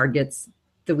 4 targets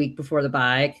the week before the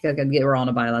bye. We were all on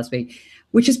a bye last week,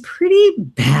 which is pretty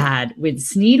bad when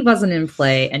Snead wasn't in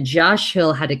play and Josh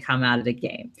Hill had to come out of the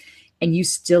game. And you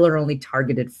still are only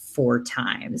targeted 4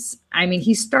 times. I mean,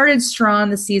 he started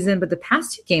strong this season, but the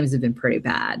past 2 games have been pretty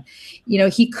bad. You know,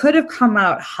 he could have come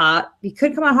out hot. He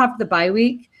could come out hot for the bye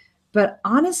week. But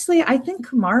honestly, I think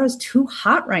Kamara's too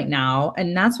hot right now,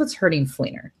 and that's what's hurting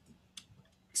Fleener.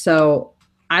 So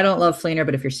I don't love Fleener,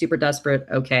 but if you're super desperate,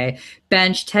 okay.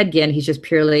 Bench, Ted Ginn, he's just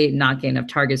purely not getting enough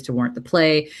targets to warrant the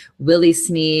play. Willie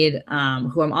Snead,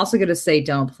 who I'm also going to say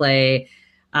don't play,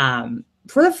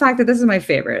 for the fact that this is my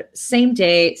favorite. Same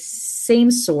day,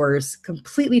 same source,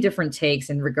 completely different takes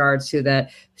in regards to that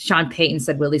Sean Payton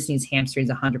said Willie Snead's hamstring's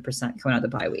 100% coming out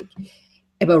of the bye week.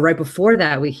 But right before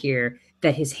that, we hear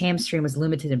that his hamstring was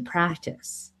limited in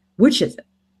practice. Which is it?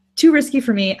 Too risky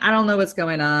for me. I don't know what's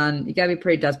going on. You got to be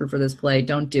pretty desperate for this play.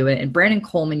 Don't do it. And Brandon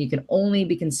Coleman, you can only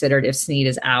be considered if Snead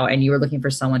is out and you are looking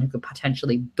for someone who could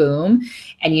potentially boom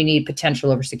and you need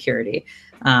potential over security.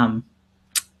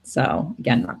 So,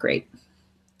 again, not great.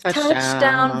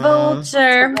 Touchdown,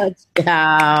 Vulture.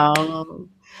 Touchdown.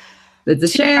 It's a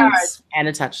chance. And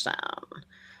a touchdown.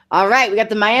 All right, we got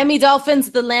the Miami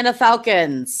Dolphins, the Atlanta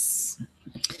Falcons.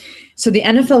 So the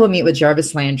NFL will meet with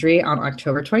Jarvis Landry on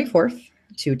October 24th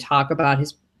to talk about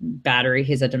his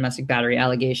domestic battery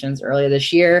allegations earlier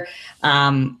this year.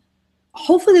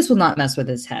 Hopefully this will not mess with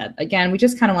his head. Again, we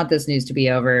just kind of want this news to be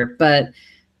over, but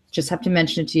just have to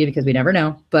mention it to you because we never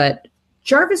know. But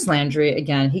Jarvis Landry,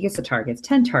 again, he gets the targets,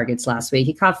 10 targets last week.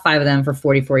 He caught 5 of them for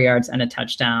 44 yards and a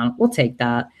touchdown. We'll take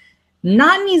that.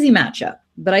 Not an easy matchup,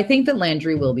 but I think that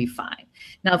Landry will be fine.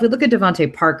 Now, if we look at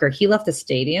Devontae Parker, he left the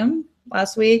stadium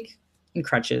last week in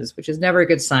crutches, which is never a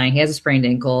good sign. He has a sprained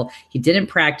ankle. He didn't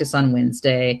practice on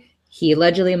Wednesday. He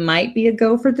allegedly might be a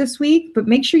go for this week, but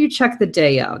make sure you check the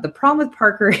day out. The problem with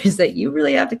Parker is that you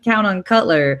really have to count on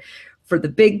Cutler for the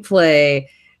big play,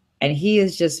 and he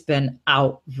has just been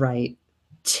outright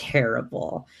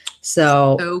terrible.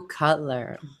 So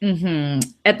Cutler.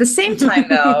 At the same time,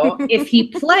 though, if he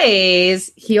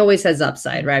plays, he always has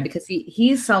upside, right? Because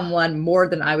he's someone more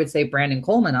than I would say Brandon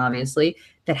Coleman, obviously,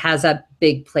 that has that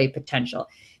big play potential.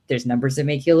 There's numbers that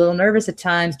make you a little nervous at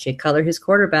times. Jay Cutler, his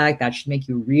quarterback, that should make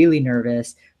you really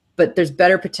nervous. But there's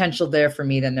better potential there for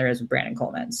me than there is with Brandon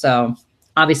Coleman. So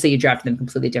obviously you drafted him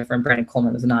completely different. Brandon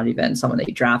Coleman was not even someone that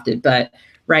you drafted. But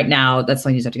right now, that's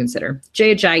something you have to consider.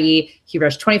 Jay Ajayi, he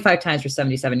rushed 25 times for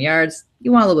 77 yards.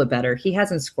 You want a little bit better. He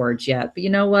hasn't scored yet. But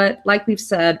you know what? Like we've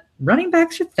said, running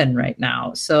backs are thin right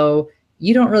now. So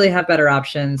you don't really have better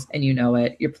options, and you know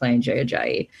it. You're playing Jay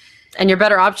Ajayi. And your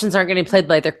better options aren't getting played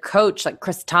by their coach, like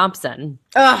Chris Thompson.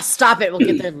 Oh, stop it. We'll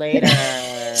get there later.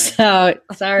 So,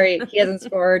 sorry, he hasn't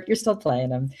scored. You're still playing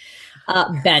him.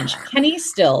 Bench. Kenny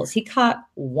Stills. He caught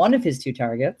one of his 2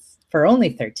 targets for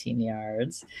only 13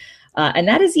 yards. And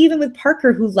that is even with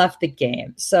Parker, who left the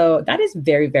game. So that is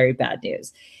very, very bad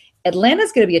news.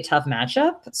 Atlanta's going to be a tough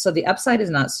matchup. So the upside is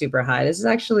not super high. This is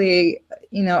actually,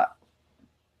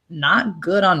 not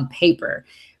good on paper.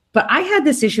 But I had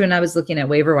this issue when I was looking at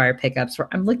waiver wire pickups where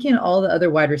I'm looking at all the other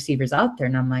wide receivers out there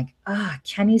and I'm like,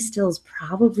 Kenny Stills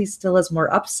probably still has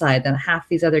more upside than half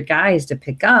these other guys to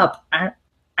pick up. I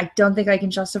don't think I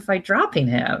can justify dropping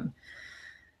him.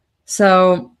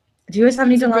 So Do you guys have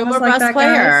any dilemmas like that,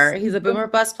 player. guys? He's a boomer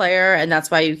bust player, and that's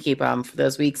why you keep him for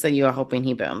those weeks that you are hoping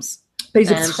he booms. But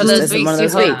he's And for those weeks, you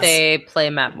hope they play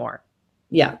Matt Moore.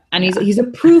 Yeah, and he's a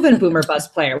proven boomer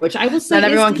bust player, which I will say. Not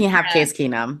everyone can have Case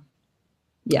Keenum.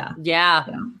 Yeah.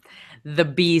 The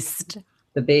beast.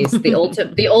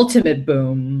 The ultimate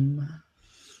boom.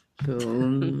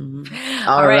 Boom.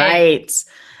 All right.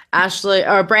 Ashley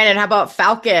or Brandon, how about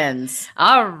Falcons?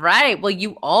 All right. Well,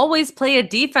 you always play a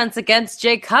defense against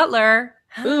Jay Cutler.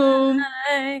 Boom.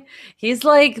 Hi. He's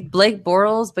like Blake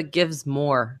Bortles, but gives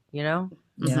more, you know?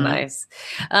 It's nice.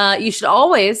 You should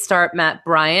always start Matt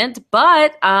Bryant,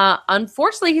 but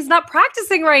unfortunately, he's not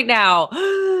practicing right now.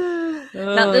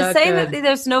 Now, they're saying that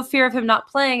there's no fear of him not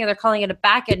playing, and they're calling it a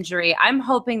back injury. I'm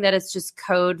hoping that it's just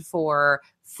code for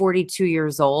 42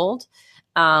 years old,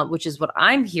 which is what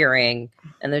I'm hearing,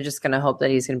 and they're just going to hope that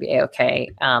he's going to be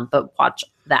A-okay, but watch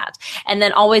that. And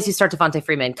then always you start Devontae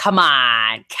Freeman. Come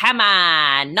on,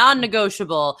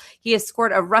 non-negotiable. He has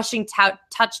scored a rushing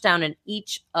touchdown in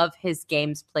each of his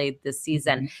games played this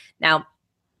season. Now,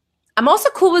 I'm also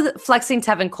cool with flexing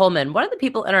Tevin Coleman. One of the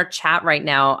people in our chat right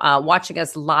now watching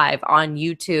us live on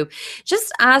YouTube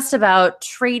just asked about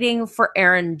trading for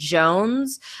Aaron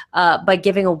Jones by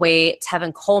giving away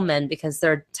Tevin Coleman because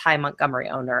they're a Ty Montgomery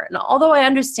owner. And although I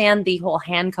understand the whole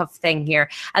handcuff thing here,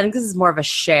 I think this is more of a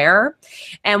share.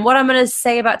 And what I'm going to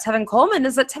say about Tevin Coleman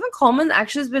is that Tevin Coleman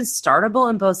actually has been startable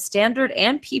in both standard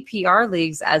and PPR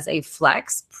leagues as a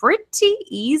flex pretty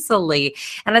easily.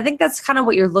 And I think that's kind of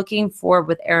what you're looking for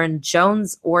with Aaron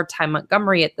Jones or Ty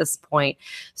Montgomery at this point.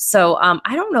 So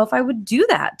I don't know if I would do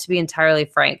that, to be entirely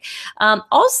frank.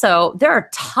 Also, there are a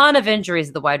ton of injuries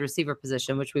at the wide receiver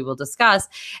position, which we will discuss.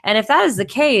 And if that is the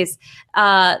case,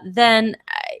 then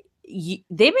they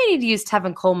may need to use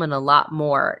Tevin Coleman a lot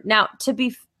more. Now, to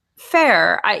be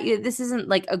fair, this isn't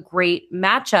like a great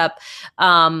matchup,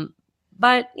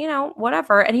 but, you know,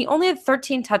 whatever. And he only had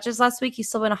 13 touches last week. He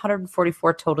still went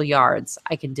 144 total yards.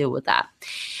 I can deal with that.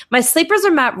 My sleepers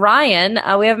are Matt Ryan.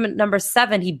 We have him at number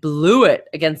 7. He blew it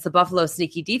against the Buffalo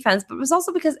sneaky defense, but it was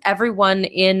also because everyone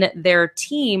in their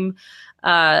team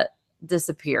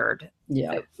disappeared.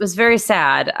 Yeah. It was very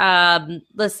sad.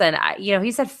 Listen,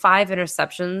 he's had 5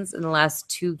 interceptions in the last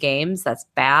 2 games. That's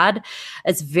bad.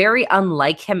 It's very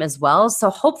unlike him as well. So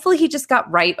hopefully he just got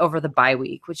right over the bye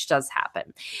week, which does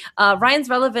happen. Ryan's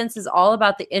relevance is all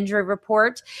about the injury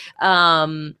report.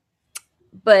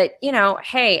 But,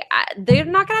 hey, they're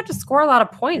not going to have to score a lot of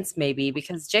points maybe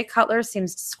because Jay Cutler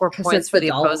seems to score points for the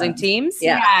opposing teams.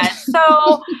 Yeah.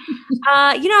 So,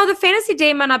 the fantasy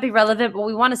day might not be relevant, but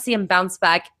we want to see him bounce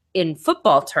back in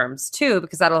football terms too,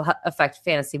 because that'll affect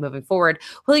fantasy moving forward.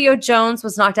 Julio Jones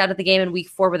was knocked out of the game in week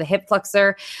 4 with a hip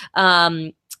flexor.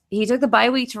 He took the bye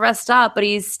week to rest up, but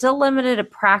he's still limited to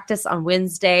practice on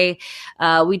Wednesday.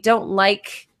 We don't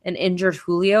like an injured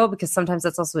Julio because sometimes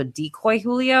that's also a decoy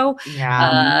Julio.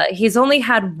 Yeah. He's only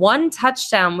had 1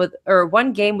 touchdown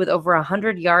one game with over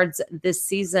 100 yards this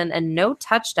season and no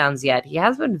touchdowns yet. He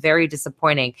has been very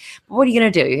disappointing. But what are you going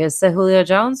to do? You're going to say Julio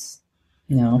Jones?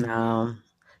 No.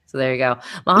 So there you go.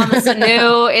 Mohamed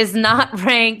Sanu is not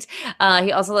ranked.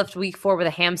 He also left week 4 with a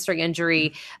hamstring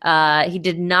injury. He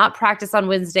did not practice on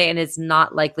Wednesday and is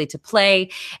not likely to play.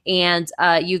 And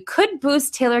you could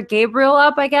boost Taylor Gabriel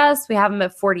up, I guess. We have him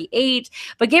at 48.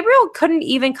 But Gabriel couldn't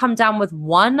even come down with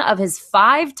 1 of his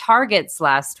 5 targets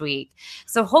last week.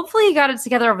 So hopefully he got it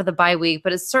together over the bye week,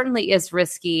 but it certainly is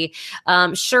risky.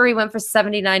 Sure, he went for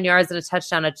 79 yards and a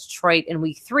touchdown at Detroit in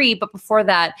week 3, but before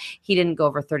that, he didn't go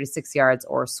over 36 yards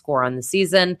or score on the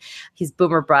season. He's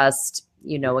boomer bust.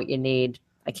 You know what you need.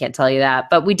 I can't tell you that.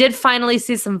 But we did finally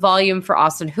see some volume for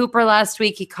Austin Hooper last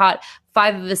week. He caught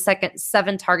 5 of his second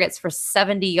 7 targets for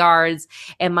 70 yards,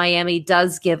 and Miami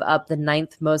does give up the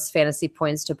 9th most fantasy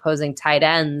points to opposing tight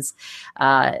ends.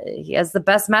 He has the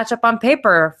best matchup on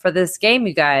paper for this game,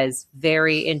 you guys.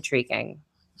 Very intriguing.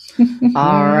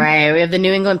 All right. We have the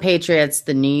New England Patriots,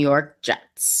 the New York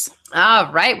Jets.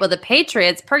 All right. Well, the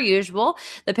Patriots, per usual,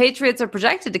 the Patriots are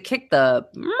projected to kick the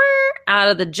out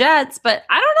of the Jets, but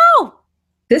I don't know.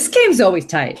 This game's always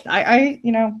tight.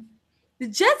 The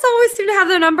Jets always seem to have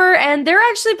their number, and they're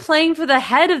actually playing for the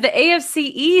head of the AFC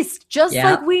East, just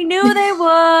like we knew they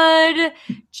would.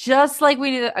 Just like we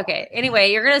knew. Okay.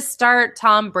 Anyway, you're going to start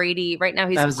Tom Brady. Right now,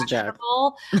 he's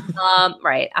questionable.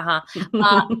 Right.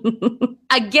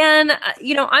 Again,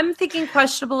 I'm thinking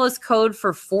questionable is code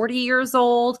for 40 years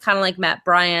old, kind of like Matt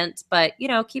Bryant, but,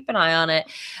 keep an eye on it.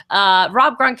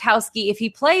 Rob Gronkowski, if he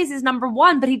plays, is number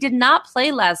 1, but he did not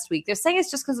play last week. They're saying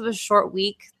it's just because it was a short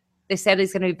week. They said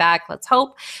he's going to be back. Let's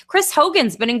hope. Chris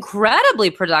Hogan's been incredibly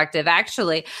productive,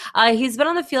 actually. He's been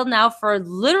on the field now for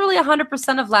literally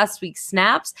 100% of last week's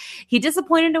snaps. He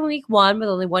disappointed in week 1 with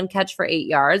only 1 catch for 8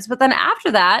 yards. But then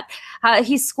after that,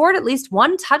 he scored at least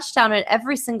 1 touchdown in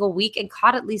every single week and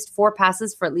caught at least 4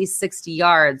 passes for at least 60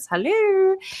 yards.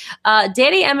 Hello.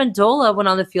 Danny Amendola, when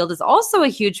on the field, is also a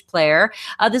huge player.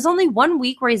 There's only 1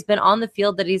 week where he's been on the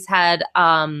field that he's had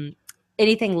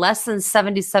anything less than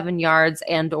 77 yards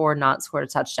and or not scored a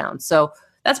touchdown. So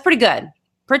that's pretty good.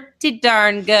 Pretty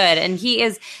darn good. And he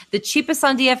is the cheapest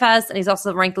on DFS, and he's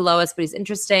also ranked the lowest, but he's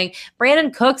interesting.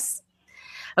 Brandon Cooks,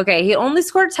 okay, he only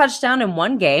scored a touchdown in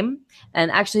 1 game,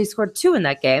 and actually he scored 2 in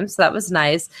that game, so that was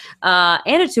nice,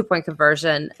 and a 2-point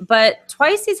conversion. But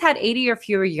twice he's had 80 or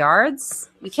fewer yards.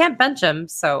 You can't bench him.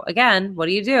 So again, what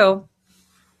do?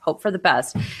 Hope for the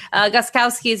best.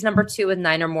 Gostkowski is number 2 with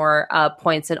 9 or more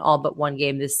points in all but 1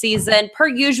 game this season. Per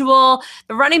usual,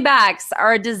 the running backs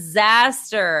are a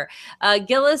disaster.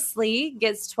 Gillis Lee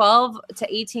gets 12 to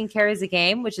 18 carries a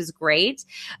game, which is great.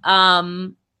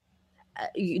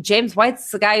 James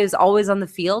White's the guy who's always on the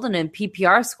field, and in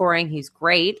PPR scoring, he's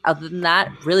great. Other than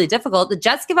that, really difficult. The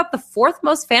Jets give up the 4th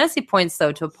most fantasy points,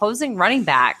 though, to opposing running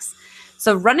backs.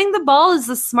 So running the ball is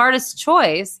the smartest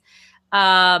choice.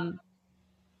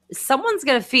 Someone's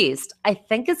going to feast. I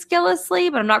think it's Gillis Lee,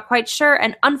 but I'm not quite sure.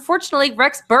 And unfortunately,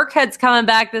 Rex Burkhead's coming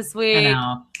back this week.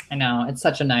 I know. It's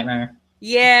such a nightmare.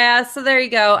 Yeah, so there you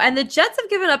go. And the Jets have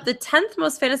given up the 10th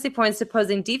most fantasy points to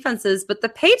opposing defenses, but the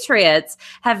Patriots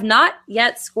have not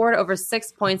yet scored over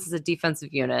 6 points as a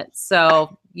defensive unit.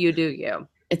 So you do you.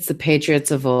 It's the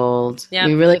Patriots of old. Yeah.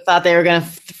 We really thought they were going to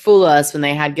fool us when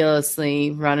they had Gillis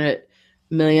Lee run it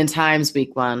a million times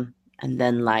week 1, and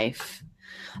then life.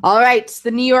 All right,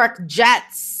 the New York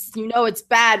Jets. You know it's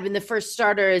bad when the first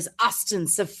starter is Austin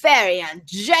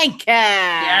Seferian-Jenkins.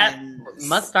 Yeah,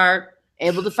 must start.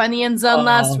 Able to find the end zone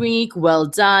last week. Well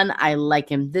done. I like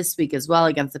him this week as well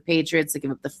against the Patriots. They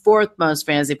give up the 4th most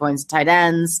fantasy points to tight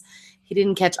ends. He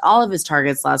didn't catch all of his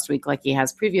targets last week like he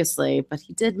has previously, but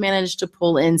he did manage to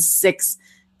pull in 6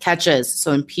 catches.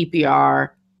 So in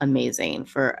PPR, amazing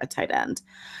for a tight end.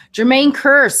 Jermaine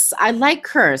Kearse. I like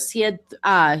Kearse.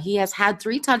 He has had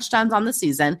 3 touchdowns on the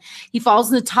season. He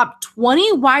falls in the top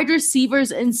 20 wide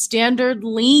receivers in standard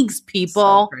leagues,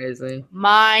 people. So crazy.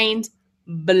 Mind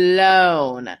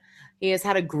blown. He has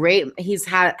had a great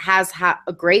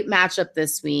a great matchup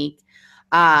this week.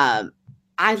 I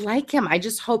like him. I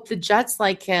just hope the Jets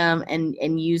like him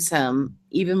and use him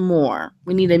even more.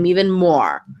 We need him even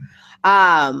more.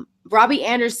 Robbie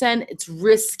Anderson, it's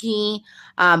risky,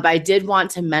 but I did want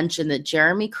to mention that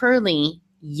Jeremy Curley,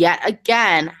 yet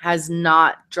again, has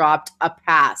not dropped a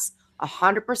pass.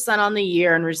 100% on the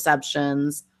year in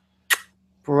receptions.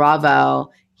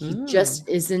 Bravo. He just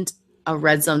isn't a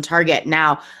red zone target.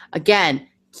 Now, again,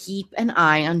 keep an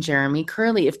eye on Jeremy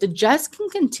Curley. If the Jets can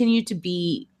continue to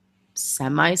be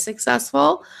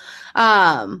semi-successful,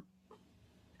 I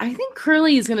think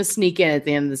Curley is going to sneak in at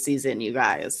the end of the season, you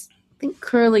guys. I think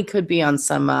Curley could be on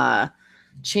some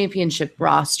championship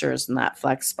rosters in that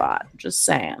flex spot. Just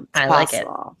saying. I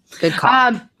possible. like it. Good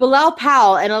call. Bilal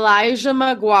Powell and Elijah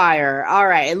McGuire. All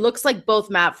right. It looks like both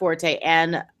Matt Forte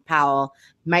and Powell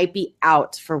might be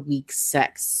out for week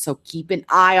 6. So keep an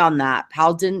eye on that.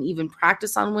 Powell didn't even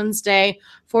practice on Wednesday.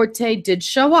 Forte did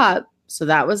show up. So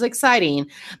that was exciting.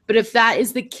 But if that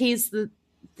is the case,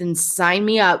 then sign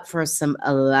me up for some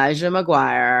Elijah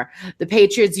McGuire. The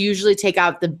Patriots usually take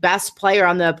out the best player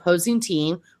on the opposing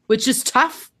team, which is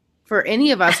tough for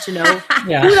any of us to know who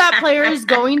that player is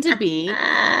going to be.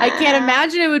 I can't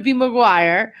imagine it would be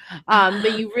McGuire,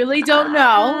 but you really don't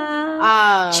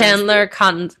know. Chandler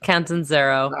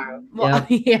Cantanzaro. Well,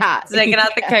 yeah. Taking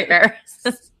out the kicker.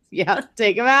 Yeah,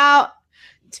 take him out.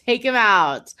 Take him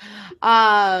out.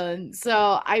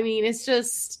 So, I mean,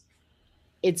 it's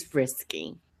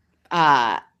risky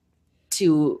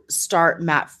to start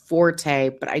Matt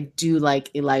Forte, but I do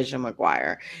like Elijah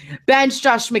McGuire. Bench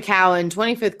Josh McCown,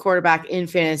 25th quarterback in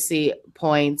fantasy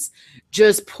points,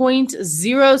 just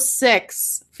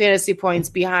 0.06 fantasy points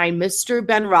behind Mr.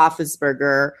 Ben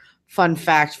Roethlisberger. Fun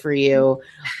fact for you,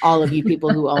 all of you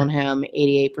people who own him,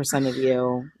 88% of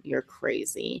you, you're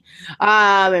crazy.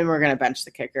 And we're going to bench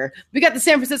the kicker. We got the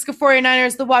San Francisco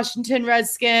 49ers, the Washington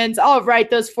Redskins. All right,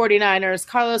 those 49ers.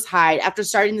 Carlos Hyde, after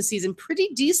starting the season pretty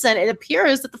decent, it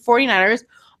appears that the 49ers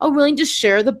are willing to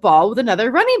share the ball with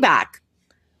another running back.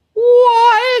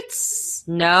 What?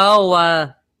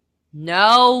 No.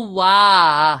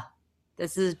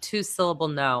 This is a 2-syllable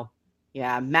no.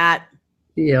 Yeah, Matt.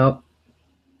 Yep.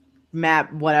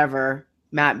 Matt, whatever.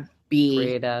 Matt B.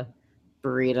 Breida.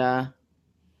 Burrito.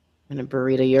 and a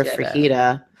burrito your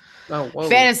fajita. Oh, whoa.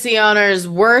 Fantasy owners'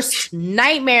 worst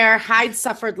nightmare. Hyde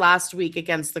suffered last week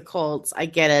against the Colts. I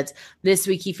get it. This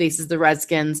week he faces the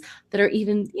Redskins that are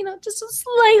even, just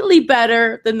slightly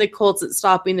better than the Colts at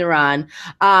stopping the run.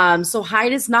 So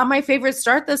Hyde is not my favorite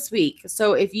start this week.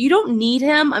 So if you don't need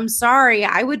him, I'm sorry,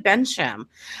 I would bench him.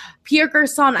 Pierre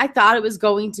Garçon, I thought it was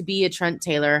going to be a Trent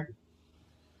Taylor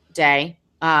day.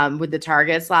 With the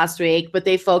targets last week, but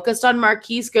they focused on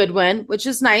Marquise Goodwin, which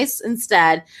is nice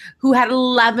instead, who had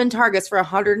 11 targets for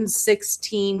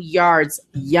 116 yards.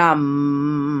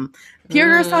 Yum. Pierre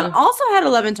Garçon also had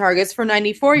 11 targets for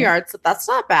 94 yards, so that's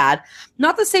not bad.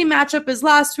 Not the same matchup as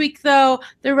last week, though.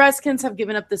 The Redskins have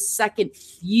given up the second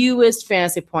fewest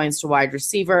fantasy points to wide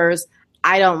receivers.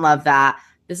 I don't love that.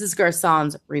 This is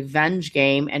Garçon's revenge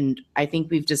game, and I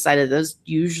think we've decided those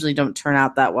usually don't turn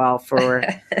out that well for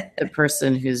the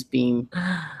person who's being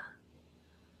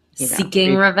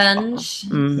seeking revenge.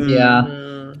 Mm-hmm.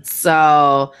 Yeah.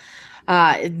 So,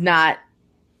 I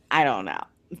don't know.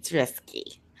 It's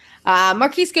risky.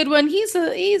 Marquise Goodwin, he's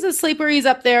a sleeper. He's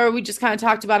up there. We just kind of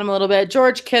talked about him a little bit.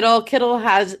 George Kittle. Kittle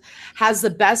has the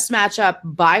best matchup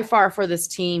by far for this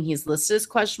team. He's listed as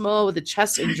questionable with a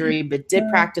chest injury, but did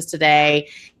practice today.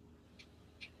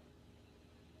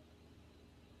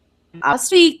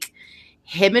 Last week,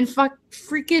 him and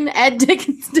freaking Ed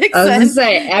Dixon. I was going to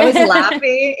say, I was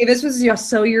laughing. This was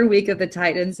your week of the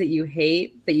Titans that you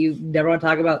hate, that you never want to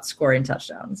talk about scoring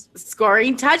touchdowns. And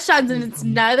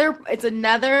it's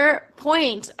another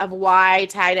point of why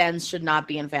tight ends should not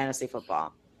be in fantasy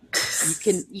football.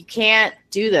 You can't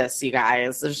do this, you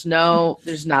guys. There's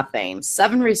nothing.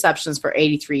 7 receptions for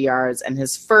 83 yards and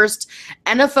his first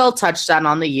NFL touchdown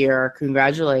on the year.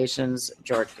 Congratulations,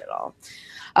 George Kittle.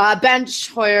 Bench,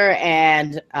 Hoyer,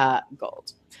 and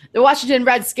Gold. The Washington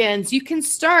Redskins, you can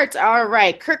start. All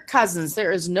right, Kirk Cousins.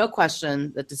 There is no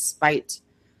question that despite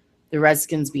the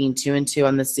Redskins being 2-2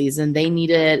 on the season, they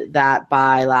needed that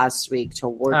bye last week to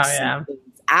work some things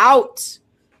out.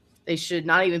 They should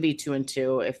not even be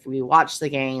 2-2 if we watch the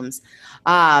games.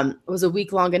 It was a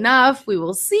week long enough. We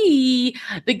will see.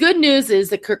 The good news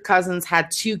is that Kirk Cousins had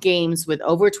 2 games with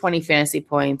over 20 fantasy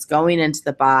points going into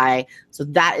the bye. So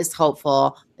that is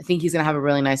hopeful. I think he's going to have a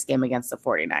really nice game against the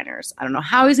 49ers. I don't know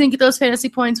how he's going to get those fantasy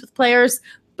points with players,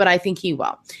 but I think he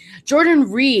will.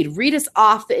 Jordan Reed. Reed is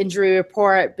off the injury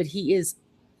report, but he is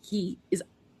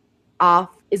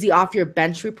off. Is he off your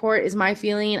bench report is my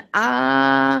feeling.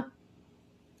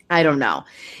 I don't know.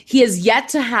 He has yet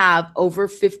to have over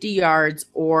 50 yards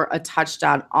or a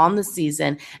touchdown on the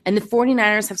season, and the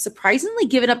 49ers have surprisingly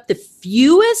given up the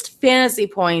fewest fantasy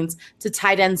points to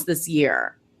tight ends this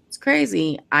year. It's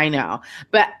crazy, I know.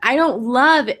 But I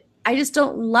just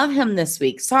don't love him this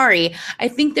week. Sorry. I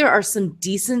think there are some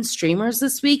decent streamers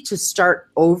this week to start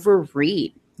over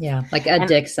Reed. Yeah, like Ed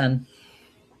Dixon.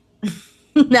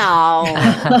 No.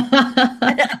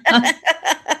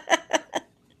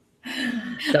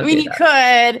 Don't you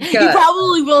could. He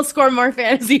probably will score more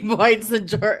fantasy points than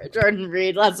Jordan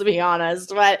Reed, let's be honest.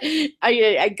 But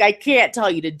I can't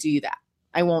tell you to do that.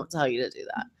 I won't tell you to do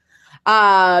that.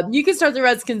 You can start the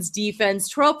Redskins defense.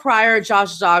 Terrell Pryor,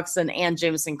 Josh Doxson, and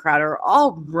Jamison Crowder are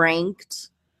all ranked.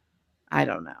 I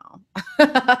don't know.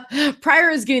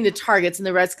 Pryor is getting the targets, and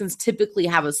the Redskins typically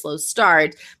have a slow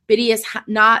start, but he has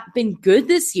not been good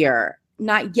this year.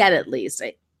 Not yet, at least.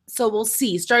 So we'll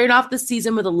see. Starting off the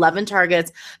season with 11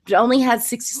 targets, but only had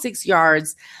 66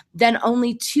 yards, then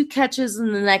only 2 catches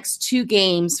in the next 2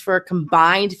 games for a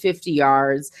combined 50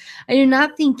 yards. I do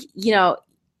not think,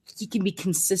 he can be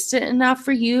consistent enough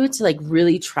for you to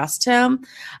really trust him.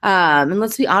 And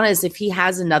let's be honest, if he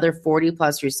has another 40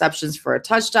 plus receptions for a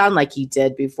touchdown like he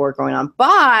did before going on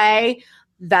bye,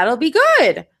 that'll be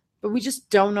good. But we just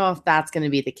don't know if that's going to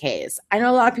be the case. I know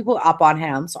a lot of people are up on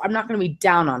him, so I'm not going to be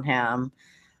down on him.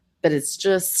 But it's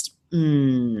just,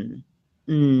 They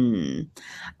say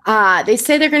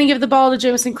they're going to give the ball to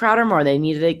Jamison Crowder more. They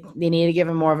need to give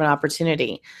him more of an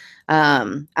opportunity.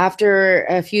 After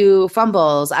a few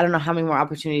fumbles, I don't know how many more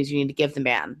opportunities you need to give the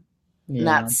man. Yeah. And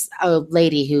that's a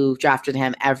lady who drafted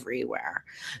him everywhere.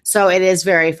 So it is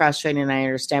very frustrating, I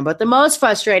understand. But the most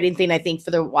frustrating thing, I think,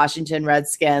 for the Washington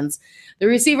Redskins, the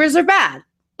receivers are bad.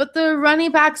 But the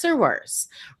running backs are worse.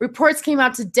 Reports came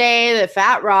out today that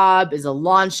Fat Rob is a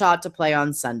long shot to play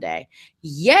on Sunday.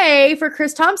 Yay for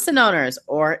Chris Thompson owners.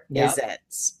 Or is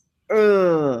it?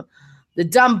 The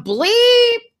dumb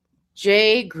bleep.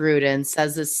 Jay Gruden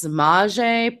says that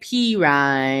Samaje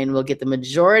Perine will get the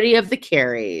majority of the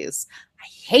carries. I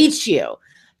hate you.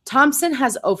 Thompson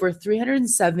has over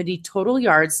 370 total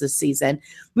yards this season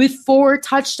with 4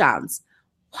 touchdowns.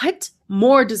 What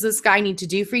more does this guy need to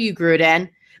do for you, Gruden?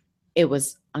 it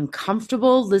was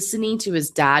uncomfortable listening to his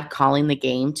dad calling the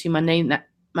game 2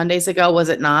 Mondays ago, was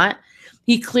it not?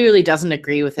 He clearly doesn't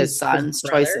agree with his son's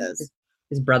choices.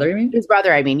 His brother, you mean? His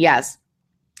brother, I mean, yes.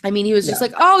 I mean, he was just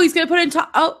like, oh, he's going to put in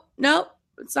oh, no,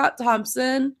 it's not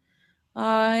Thompson.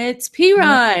 It's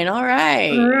Pirine. All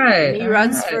right. And he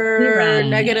runs for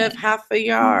negative half a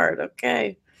yard.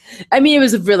 Okay. I mean, it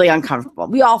was really uncomfortable.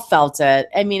 We all felt it.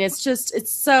 I mean, it's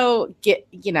so,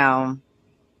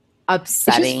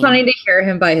 upsetting. It's just funny to hear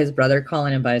him by his brother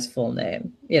calling him by his full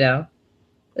name,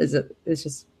 It's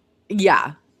just.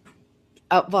 Yeah.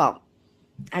 Well,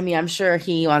 I mean, I'm sure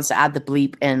he wants to add the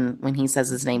bleep in when he says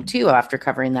his name too after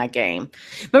covering that game.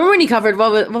 Remember when he covered,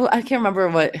 I can't remember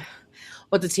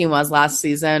what the team was last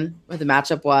season, what the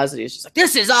matchup was, and he was just like,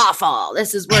 this is awful.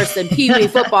 This is worse than Pee Wee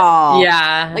football.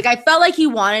 Yeah. Like, I felt like he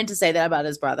wanted to say that about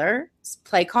his brother's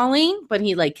play calling, but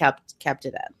he like kept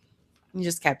it in. He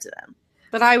just kept it in.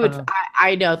 But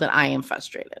I know that I am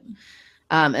frustrated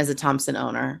as a Thompson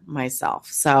owner myself.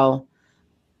 So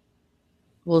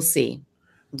we'll see.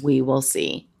 We will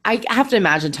see. I have to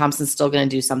imagine Thompson's still going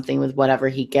to do something with whatever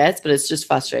he gets, but it's just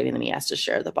frustrating that he has to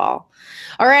share the ball.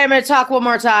 All right, I'm going to talk one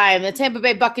more time. The Tampa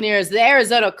Bay Buccaneers, the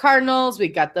Arizona Cardinals, we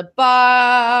got the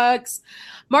Bucs.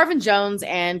 Marvin Jones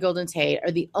and Golden Tate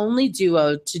are the only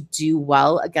duo to do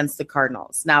well against the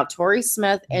Cardinals. Now, Torrey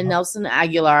Smith and Nelson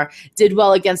Aguilar did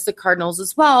well against the Cardinals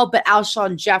as well, but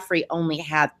Alshon Jeffrey only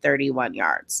had 31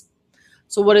 yards.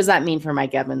 So what does that mean for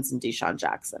Mike Evans and Deshaun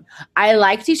Jackson? I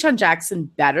like Deshaun Jackson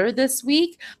better this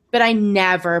week, but I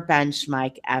never bench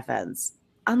Mike Evans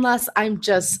unless I'm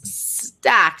just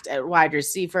stacked at wide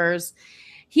receivers.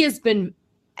 He has been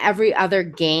every other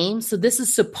game. So this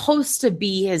is supposed to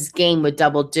be his game with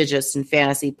double digits in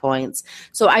fantasy points.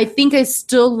 So I think I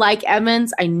still like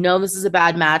Evans. I know this is a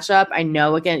bad matchup. I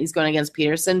know, again, he's going against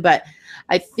Peterson, but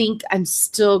I think I'm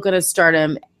still going to start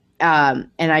him. And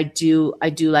I do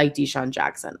like Deshaun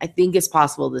Jackson. I think it's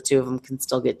possible the two of them can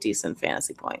still get decent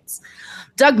fantasy points.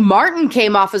 Doug Martin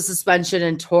came off a suspension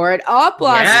and tore it up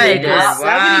last week with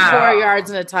 74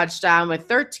 yards and a touchdown with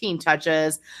 13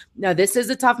 touches. Now, this is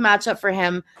a tough matchup for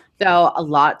him, though, a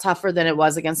lot tougher than it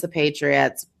was against the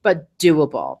Patriots, but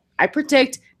doable. I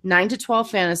predict 9 to 12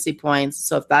 fantasy points.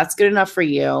 So if that's good enough for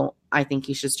you, I think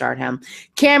you should start him.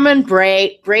 Cameron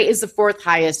Brate. Brate is the 4th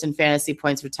highest in fantasy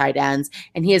points for tight ends,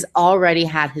 and he has already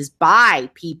had his bye,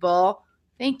 people.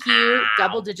 Thank you.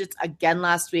 Double digits again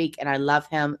last week, and I love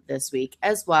him this week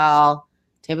as well.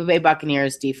 Tampa Bay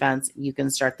Buccaneers defense, you can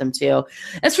start them too.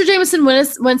 As for Jameson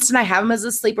Winston, I have him as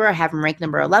a sleeper. I have him ranked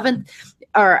number 11.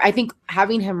 Or I think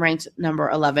having him ranked number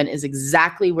 11 is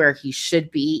exactly where he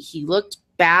should be. He looked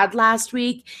bad last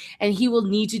week, and he will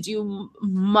need to do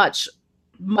much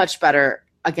better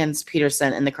against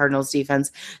Peterson and the Cardinals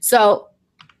defense. So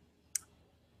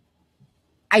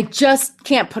I just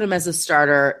can't put him as a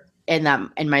starter in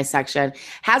my section.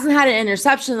 Hasn't had an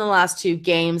interception in the last 2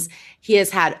 games. He has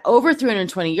had over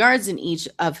 320 yards in each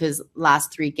of his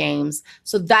last 3 games.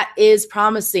 So that is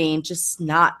promising, just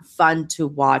not fun to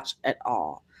watch at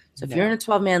all. So if you're in a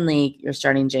 12-man league, you're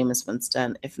starting Jameis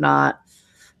Winston. If not,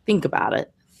 think about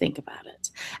it.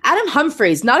 Adam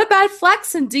Humphries, not a bad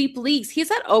flex in deep leagues. He's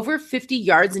had over 50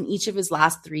 yards in each of his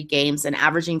last 3 games and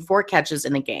averaging 4 catches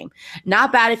in a game.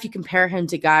 Not bad if you compare him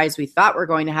to guys we thought were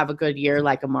going to have a good year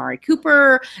like Amari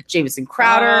Cooper, Jamison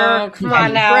Crowder,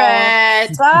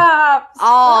 Britt,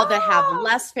 all that have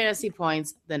less fantasy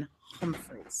points than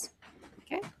Humphries.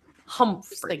 Okay?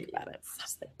 Humphries. Think about it.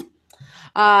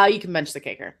 You can bench the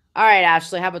kicker. All right,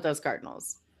 Ashley, how about those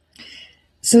Cardinals?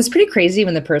 So it's pretty crazy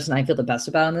when the person I feel the best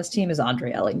about on this team is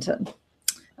Andre Ellington.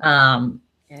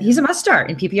 He's a must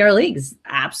start in PPR leagues,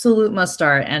 absolute must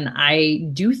start. And I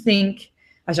do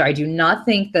not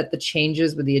think that the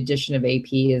changes with the addition of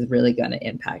AP is really going to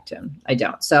impact him. I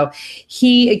don't. So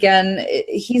he's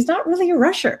not really a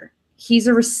rusher. He's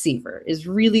a receiver is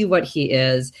really what he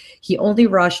is. He only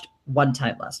rushed 1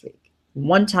 time last week,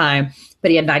 1 time, but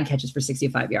he had 9 catches for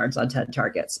 65 yards on 10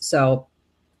 targets. So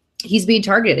he's being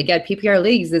targeted. Again, PPR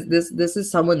leagues, this is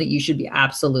someone that you should be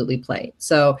absolutely playing.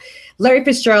 So Larry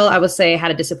Fitzgerald, I would say, had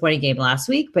a disappointing game last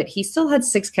week, but he still had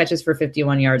 6 catches for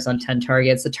 51 yards on 10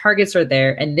 targets. The targets are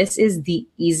there, and this is the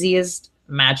easiest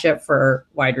matchup for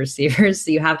wide receivers,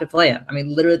 so you have to play him. I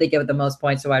mean, literally, they give the most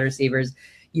points to wide receivers.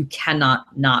 You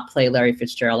cannot not play Larry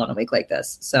Fitzgerald on a week like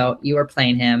this. So you are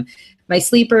playing him. My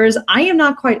sleepers, I am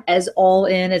not quite as all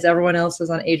in as everyone else is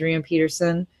on Adrian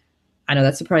Peterson. I know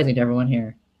that's surprising to everyone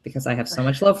here, because I have so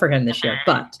much love for him this year.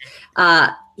 But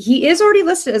he is already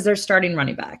listed as their starting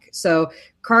running back. So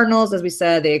Cardinals, as we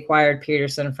said, they acquired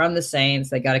Peterson from the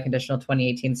Saints. They got a conditional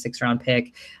 2018 6th-round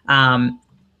pick.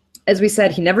 as we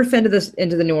said, he never fit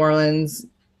into the New Orleans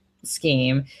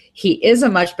scheme. He is a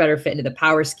much better fit into the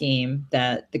power scheme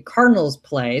that the Cardinals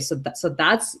play. So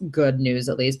that's good news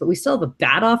at least. But we still have a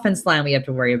bad offense line we have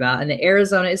to worry about. And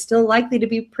Arizona is still likely to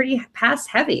be pretty pass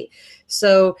heavy.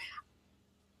 So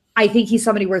I think he's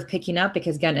somebody worth picking up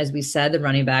because, again, as we said, the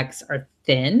running backs are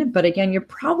thin. But again, you're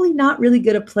probably not really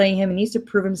good at playing him. He needs to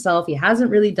prove himself. He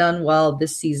hasn't really done well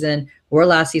this season or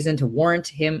last season to warrant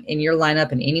him in your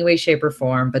lineup in any way, shape, or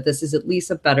form. But this is at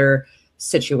least a better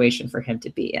situation for him to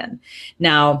be in.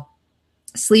 Now,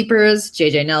 sleepers,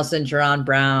 JJ Nelson, Jerron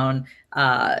Brown,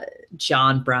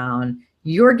 John Brown.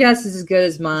 Your guess is as good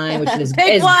as mine, which is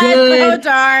as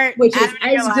good, which is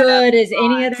as good as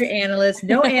any other analyst.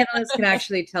 No analyst can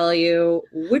actually tell you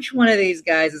which one of these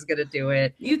guys is going to do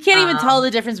it. You can't even tell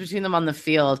the difference between them on the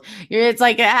field. It's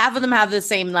like half of them have the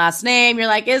same last name. You're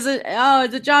like, is it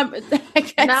John? No, even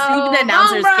the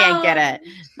announcers can't get it.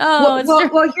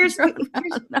 Oh, here's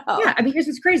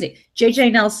what's crazy.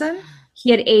 JJ Nelson, he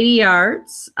had 80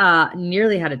 yards,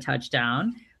 nearly had a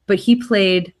touchdown, but he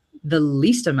played the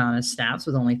least amount of snaps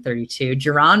with only 32.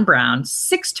 Jerron Brown,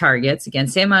 6 targets, again,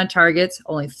 same amount of targets,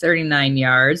 only 39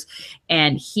 yards.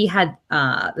 And he had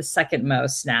the second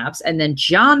most snaps. And then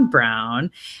John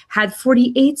Brown had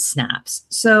 48 snaps.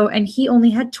 And he only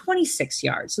had 26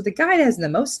 yards. So the guy that has the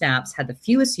most snaps had the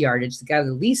fewest yardage. The guy with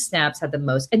the least snaps had the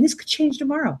most. And this could change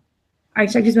tomorrow. I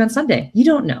expect he's on Sunday. You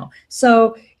don't know.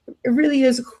 So it really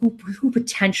is who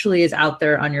potentially is out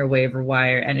there on your waiver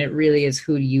wire, and it really is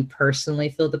who you personally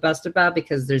feel the best about,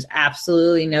 because there's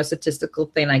absolutely no statistical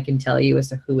thing I can tell you as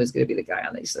to who is going to be the guy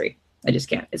on these three. I just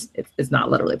can't. It's not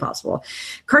literally possible.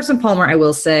 Carson Palmer, I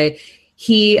will say,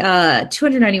 he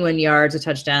 291 yards, a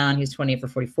touchdown. He was 28 for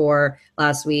 44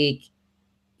 last week.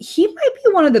 He might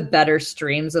be one of the better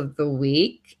streams of the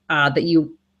week that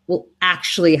you will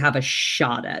actually have a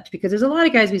shot at, because there's a lot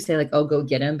of guys we say like, oh, go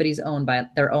get him, but he's owned by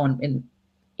their own in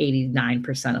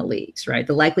 89% of leagues, right?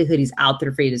 The likelihood he's out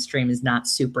there for you to stream is not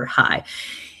super high.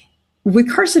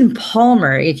 With Carson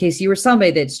Palmer, in case you were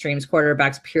somebody that streams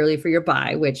quarterbacks purely for your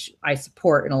buy, which I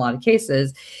support in a lot of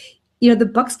cases, the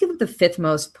Bucs give up the 5th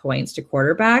most points to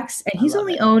quarterbacks, and he's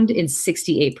only owned in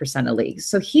 68% of leagues.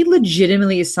 So he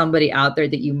legitimately is somebody out there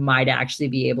that you might actually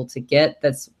be able to get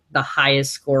that's the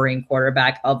highest scoring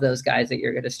quarterback of those guys that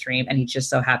you're going to stream. And he just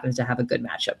so happens to have a good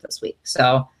matchup this week.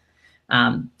 So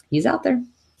he's out there.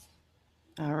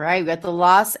 All right. We got the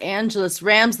Los Angeles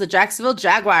Rams, the Jacksonville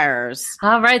Jaguars.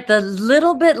 All right. The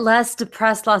little bit less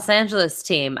depressed Los Angeles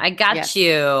team. I got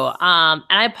you. And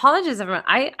I apologize, everyone.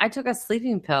 I took a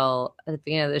sleeping pill at the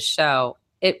beginning of the show.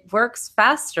 It works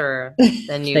faster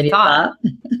than you thought.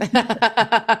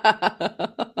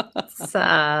 It's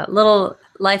a little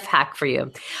life hack for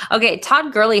you. Okay,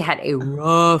 Todd Gurley had a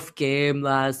rough game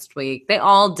last week. They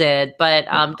all did, but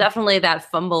definitely that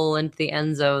fumble into the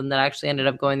end zone that actually ended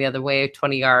up going the other way,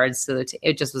 20 yards. So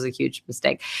it just was a huge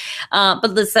mistake.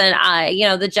 But listen,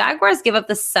 the Jaguars give up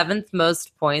the 7th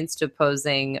most points to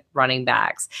opposing running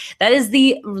backs. That is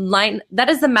the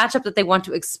matchup that they want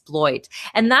to exploit.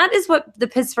 And that is what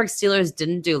the Pittsburgh Steelers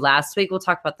didn't do last week. We'll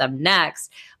talk about them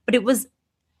next, but it was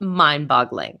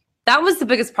mind-boggling. That was the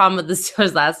biggest problem with the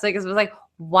Steelers last week. Is it was like,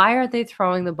 why are they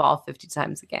throwing the ball 50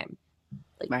 times a game?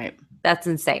 Right. That's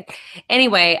insane.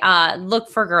 Anyway, look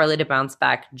for Gurley to bounce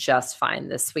back just fine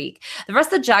this week. The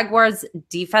rest of the Jaguars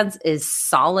defense is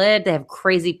solid. They have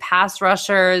crazy pass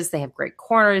rushers. They have great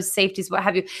corners, safeties, what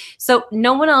have you. So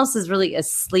no one else is really a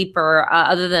sleeper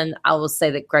other than I will say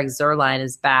that Greg Zuerlein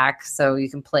is back, so you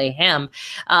can play him.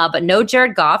 But no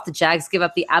Jared Goff. The Jags give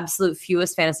up the absolute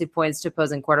fewest fantasy points to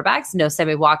opposing quarterbacks. No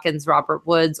Sammy Watkins, Robert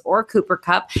Woods, or Cooper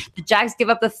Kupp. The Jags give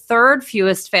up the 3rd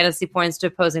fewest fantasy points to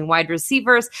opposing wide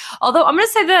receivers. Although I'm going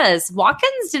to say this,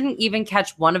 Watkins didn't even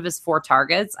catch one of his 4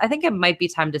 targets. I think it might be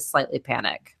time to slightly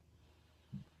panic.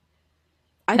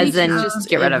 I think he's just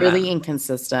get rid of really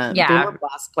inconsistent. Yeah. They're a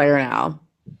boss player now.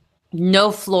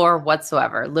 No floor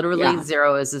whatsoever. Literally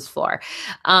 0 is his floor.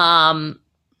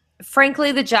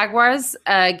 Frankly, the Jaguars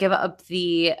give up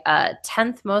the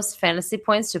 10th most fantasy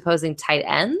points to opposing tight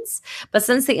ends. But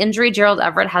since the injury, Gerald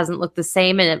Everett hasn't looked the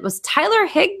same. And it was Tyler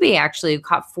Higbee, actually, who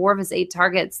caught 4 of his 8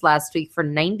 targets last week for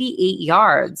 98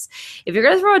 yards. If you're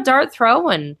going to throw a dart throw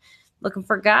and looking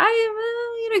for a guy,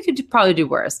 you could probably do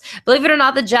worse. Believe it or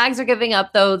not, the Jags are giving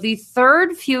up, though, the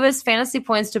 3rd fewest fantasy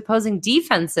points to opposing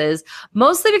defenses,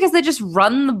 mostly because they just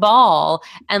run the ball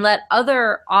and let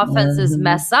other offenses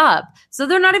mess up. So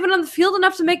they're not even on the field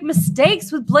enough to make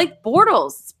mistakes with Blake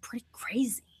Bortles. It's pretty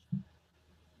crazy.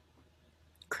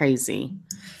 Crazy.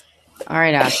 All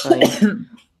right, Ashley.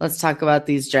 Let's talk about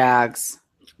these Jags.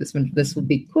 This will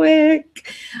be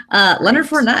quick. Leonard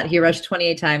Fournette, he rushed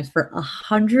 28 times for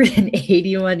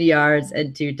 181 yards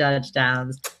and 2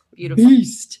 touchdowns. Beautiful.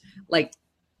 Beast. Like,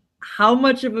 how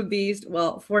much of a beast?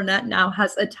 Well, Fournette now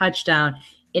has a touchdown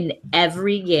in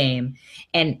every game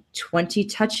and 20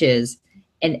 touches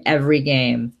in every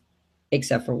game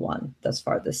except for one thus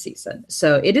far this season.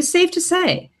 So it is safe to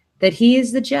say that he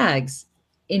is the Jags'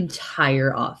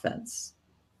 entire offense.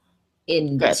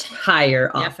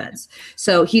 Offense.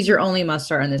 So he's your only must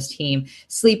start on this team.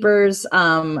 Sleepers,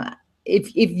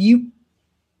 if you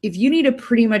need a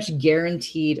pretty much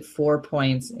guaranteed 4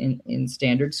 points in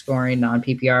standard scoring,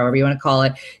 non-PPR, whatever you want to call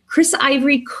it, Chris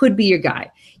Ivory could be your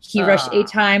guy. He rushed 8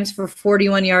 times for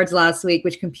 41 yards last week,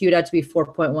 which compute out to be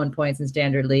 4.1 points in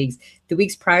standard leagues. The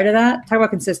weeks prior to that, talk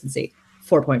about consistency,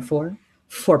 4.4,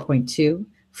 4.2,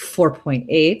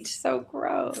 4.8. So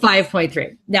gross.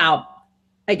 5.3. Now,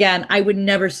 again, I would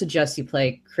never suggest you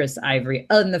play Chris Ivory,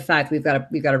 other than the fact we've got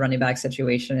a running back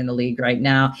situation in the league right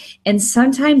now. And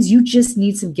sometimes you just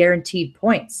need some guaranteed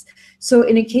points. So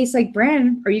in a case like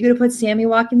Brandon, are you going to put Sammy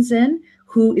Watkins in,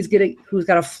 who's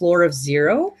got a floor of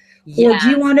 0? Yes. Or do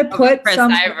you want to put Chris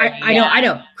some? Ivory, I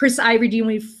know. Chris Ivory, do you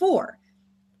need 4?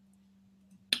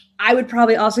 I would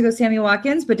probably also go Sammy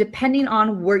Watkins, but depending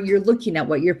on where you're looking at,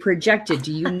 what you're projected,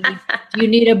 do you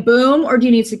need a boom or do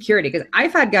you need security? Because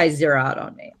I've had guys 0 out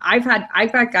on me. I've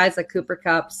got guys like Cooper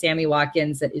Kupp, Sammy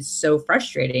Watkins that is so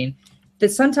frustrating that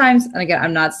sometimes, and again,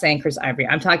 I'm not saying Chris Ivory,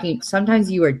 I'm talking sometimes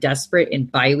you are desperate in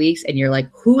bye weeks and you're like,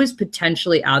 who is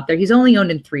potentially out there? He's only owned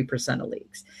in 3% of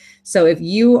leagues. So if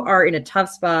you are in a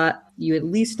tough spot, you at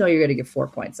least know you're going to get 4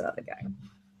 points out of the guy.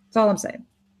 That's all I'm saying.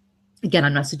 Again,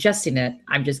 I'm not suggesting it.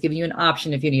 I'm just giving you an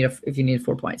option if you need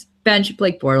 4 points. Bench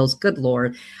Blake Bortles, good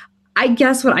Lord. I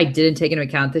guess what I didn't take into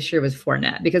account this year was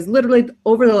Fournette, because literally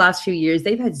over the last few years,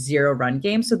 they've had 0 run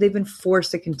games, so they've been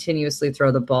forced to continuously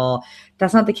throw the ball.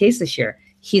 That's not the case this year.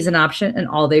 He's an option, and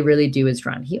all they really do is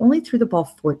run. He only threw the ball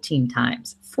 14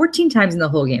 times. 14 times in the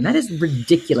whole game. That is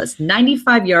ridiculous.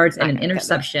 95 yards and an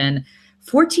interception.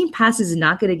 14 passes is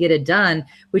not going to get it done,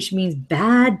 which means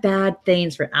bad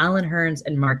things for Allen Hurns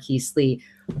and Marquise Lee.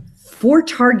 4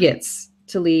 targets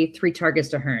to Lee, 3 targets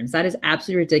to Hurns. That is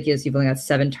absolutely ridiculous. You've only got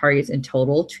 7 targets in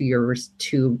total to your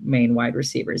 2 main wide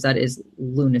receivers. That is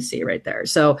lunacy right there.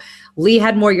 So Lee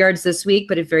had more yards this week,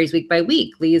 but it varies week by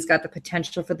week. Lee has got the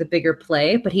potential for the bigger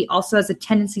play, but he also has a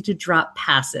tendency to drop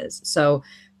passes.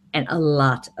 And a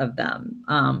lot of them.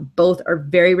 Both are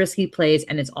very risky plays,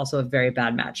 and it's also a very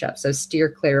bad matchup. So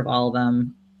steer clear of all of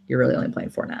them. You're really only playing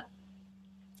Fournette.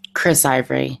 Chris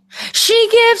Ivory. She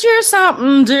gives you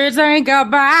something to think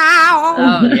about.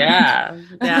 Oh, yeah.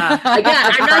 Yeah. Again,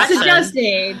 I'm not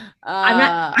suggesting.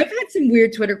 I've had some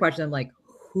weird Twitter questions. I'm like,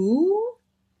 who?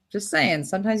 Just saying.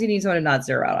 Sometimes you need someone to not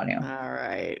 0 out on you. All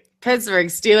right. Pittsburgh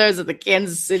Steelers at the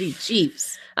Kansas City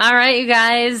Chiefs. All right, you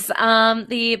guys.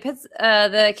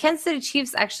 The Kansas City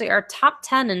Chiefs actually are top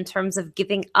 10 in terms of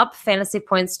giving up fantasy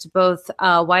points to both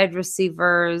wide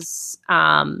receivers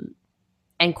and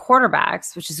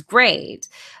quarterbacks, which is great.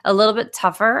 A little bit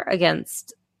tougher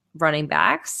against running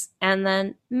backs, and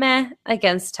then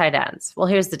against tight ends. Well,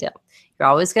 here's the deal. You're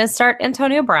always going to start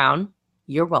Antonio Brown.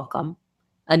 You're welcome.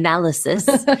 Analysis.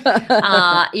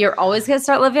 You're always going to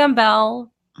start Le'Veon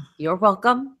Bell. You're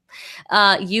welcome.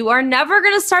 You are never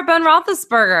going to start Ben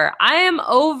Roethlisberger. I am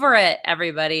over it,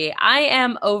 everybody. I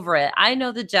am over it. I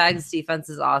know the Jags defense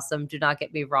is awesome. Do not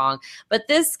get me wrong. But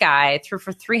this guy threw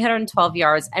for 312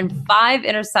 yards and 5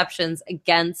 interceptions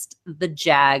against the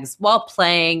Jags while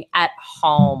playing at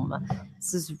home.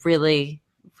 This is really,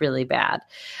 really bad.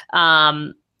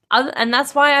 And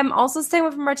that's why I'm also staying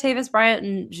with Martavis Bryant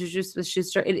and Juju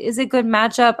Smith-Schuster. It is a good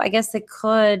matchup. I guess you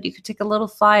could take a little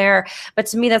flyer, but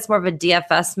to me, that's more of a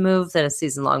DFS move than a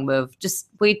season-long move. Just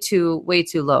way too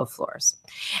low floors.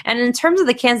 And in terms of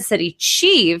the Kansas City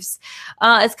Chiefs,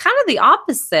 it's kind of the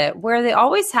opposite, where they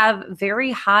always have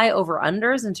very high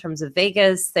over-unders in terms of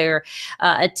Vegas. They're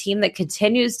a team that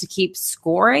continues to keep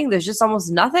scoring. There's just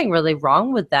almost nothing really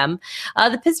wrong with them.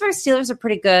 The Pittsburgh Steelers are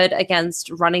pretty good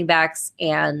against running backs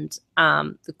and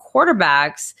the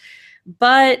quarterbacks.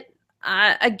 But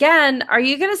again, are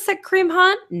you going to sit Kareem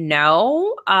Hunt?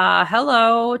 No.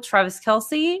 Hello. Travis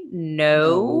Kelce?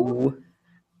 No.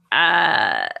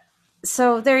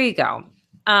 So there you go.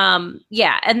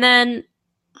 Yeah. And then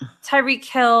Tyreek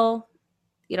Hill,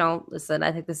 listen,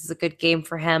 I think this is a good game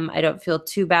for him. I don't feel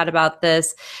too bad about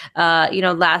this.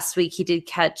 Last week he did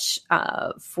catch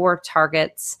 4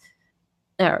 targets,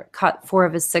 or caught 4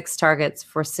 of his 6 targets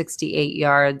for 68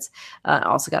 yards.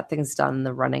 Also got things done in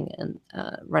the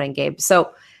running game.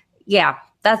 So yeah,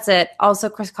 That's it. Also,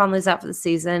 Chris Conley's out for the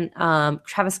season.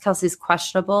 Travis Kelce's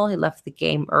questionable. He left the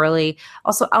game early.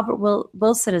 Also, Albert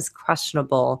Wilson is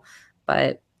questionable,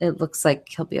 but it looks like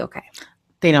he'll be okay.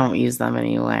 They don't use them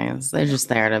anyways. They're just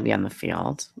there to be on the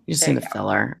field. You just need a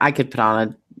filler. I could put on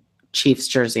a Chiefs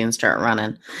jersey and start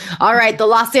running. All right, the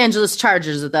Los Angeles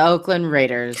Chargers at the Oakland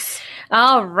Raiders.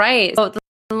 All right. So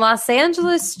the Los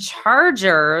Angeles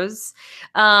Chargers,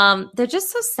 they're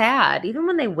just so sad. Even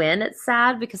when they win, it's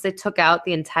sad because they took out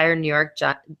the entire New York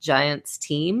Giants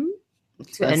team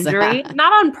to injury.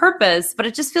 Not on purpose, but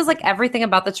it just feels like everything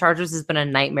about the Chargers has been a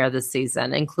nightmare this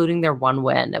season, including their one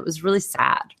win. It was really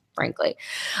sad, frankly.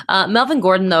 Melvin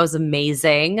Gordon, though, is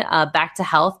amazing. Back to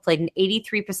health, played in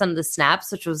 83% of the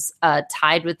snaps, which was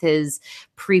tied with his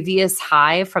previous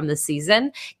high from the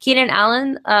season. Keenan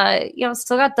Allen,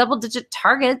 still got double-digit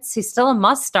targets. He's still a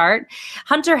must-start.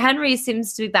 Hunter Henry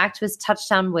seems to be back to his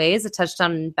touchdown ways, a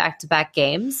touchdown in back-to-back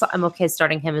games, so I'm okay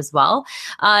starting him as well.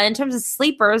 In terms of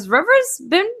sleepers, Rivers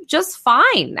been just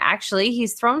fine, actually.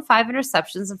 He's thrown 5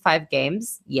 interceptions in 5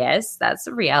 games. Yes, that's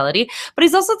a reality. But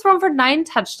he's also thrown for 9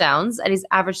 touchdowns, and he's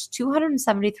averaged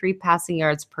 273 passing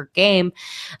yards per game.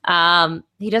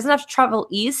 He doesn't have to travel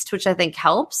east, which I think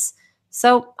helps.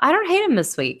 So I don't hate him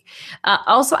this week.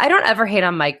 Also, I don't ever hate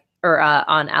on Mike or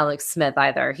on Alex Smith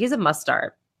either. He's a must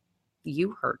start.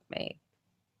 You heard me.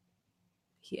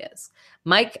 He is.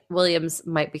 Mike Williams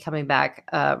might be coming back,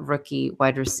 rookie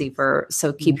wide receiver.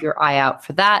 So keep your eye out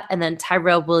for that. And then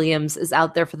Tyrell Williams is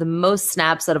out there for the most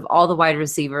snaps out of all the wide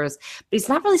receivers, but he's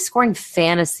not really scoring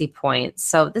fantasy points.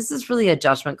 So this is really a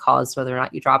judgment call as to whether or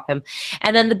not you drop him.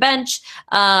 And then the bench,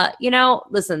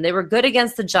 listen, they were good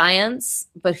against the Giants,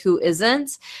 but who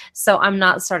isn't? So I'm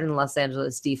not starting the Los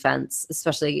Angeles defense,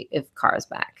 especially if Carr is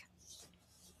back.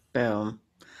 Boom.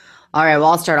 All right, well,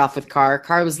 I'll start off with Carr.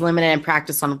 Carr was limited in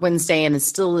practice on Wednesday and is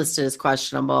still listed as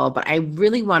questionable, but I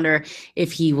really wonder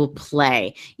if he will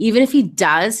play. Even if he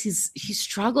does, he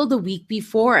struggled the week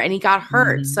before and he got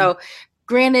hurt. Mm-hmm. So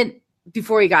granted,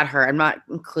 before he got hurt, I'm not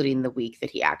including the week that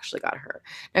he actually got hurt.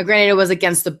 Now, granted, it was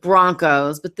against the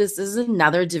Broncos, but this is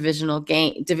another division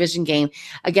game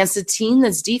against a team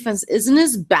that's defense isn't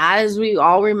as bad as we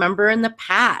all remember in the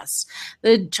past.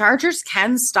 The Chargers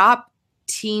can stop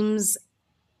teams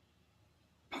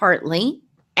partly.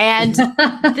 And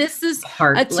this is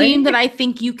a team that I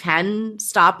think you can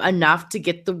stop enough to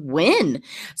get the win.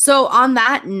 So on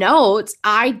that note,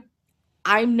 I'm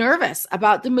nervous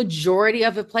about the majority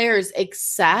of the players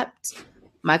except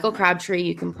Michael Crabtree.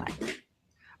 You can play.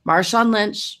 Marshawn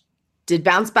Lynch did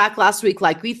bounce back last week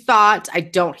like we thought. I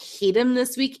don't hate him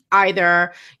this week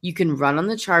either. You can run on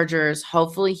the Chargers.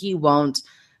 Hopefully he won't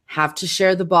have to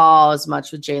share the ball as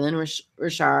much with Jalen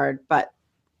Richard, but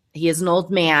he is an old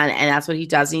man, and that's what he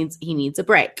does. He needs a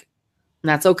break, and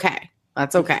that's okay.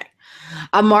 That's okay.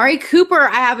 Amari Cooper,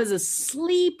 I have as a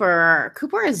sleeper.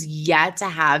 Cooper has yet to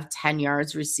have 10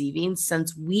 yards receiving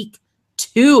since week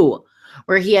 2,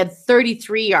 where he had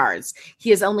 33 yards. He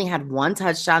has only had 1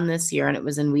 touchdown this year, and it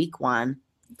was in week 1.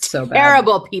 So bad.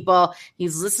 Terrible, people.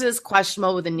 He's listed as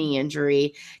questionable with a knee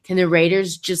injury. Can the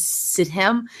Raiders just sit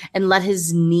him and let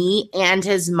his knee and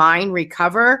his mind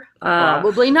recover?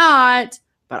 Probably not.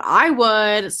 But I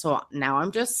would. So now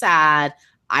I'm just sad.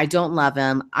 I don't love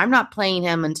him. I'm not playing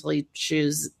him until he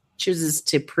chooses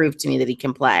to prove to me that he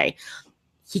can play.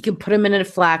 He can put him in a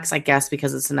flex, I guess,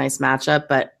 because it's a nice matchup.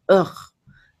 But,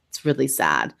 it's really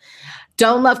sad.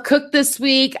 Don't love Cook this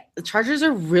week. The Chargers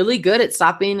are really good at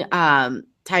stopping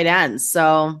tight ends.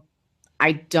 So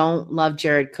I don't love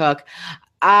Jared Cook.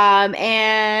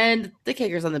 And the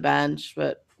kicker's on the bench.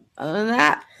 But other than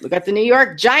that, we got the New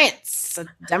York Giants,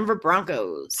 Denver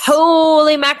Broncos.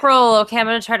 Holy mackerel. Okay, I'm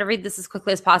going to try to read this as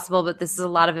quickly as possible, but this is a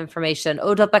lot of information.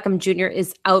 Odell Beckham Jr.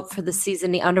 is out for the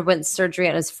season. He underwent surgery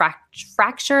on his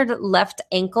fractured left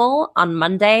ankle on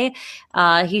Monday.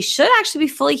 He should actually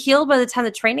be fully healed by the time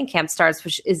the training camp starts,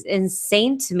 which is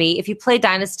insane to me. If you play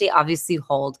Dynasty, obviously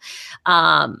hold.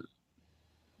 But,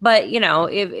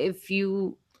 if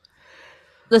you...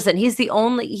 Listen, he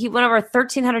went over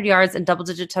 1,300 yards and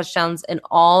double-digit touchdowns in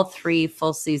all 3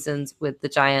 full seasons with the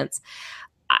Giants.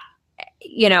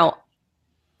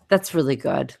 That's really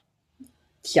good.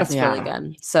 That's really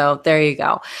good. So there you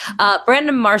go.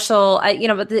 Brandon Marshall,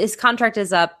 but his contract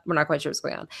is up. We're not quite sure what's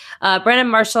going on. Brandon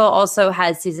Marshall also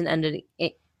has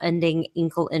season-ending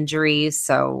ankle injury.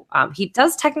 So he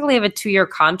does technically have a 2-year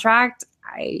contract.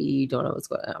 I don't know what's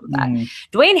going on with that.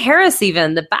 Dwayne Harris,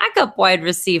 even the backup wide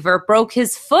receiver, broke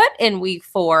his foot in week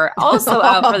 4, also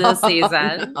out for the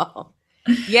season. No.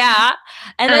 Yeah.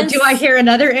 And then do I hear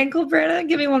another ankle, Britta?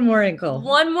 Give me one more ankle.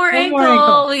 One more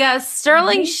ankle. We got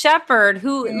Sterling Shepard,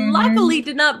 who luckily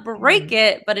did not break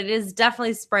it, but it is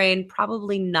definitely sprained,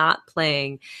 probably not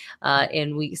playing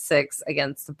in week 6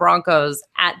 against the Broncos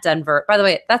at Denver. By the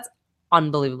way, that's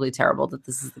unbelievably terrible that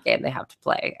this is the game they have to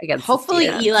play against. Hopefully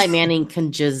Eli Manning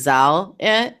can Giselle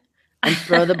it and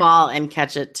throw the ball and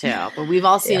catch it too. But we've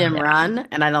all seen him run,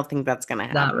 and I don't think that's going to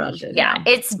happen. Not rush it. Yeah,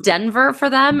 it's Denver for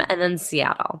them and then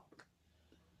Seattle.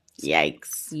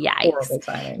 Yikes. Horrible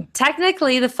timing.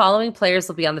 Technically, the following players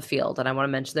will be on the field, and I want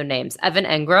to mention their names. Evan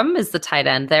Engram is the tight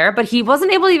end there, but he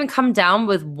wasn't able to even come down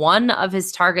with one of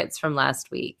his targets from last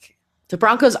week. The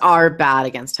Broncos are bad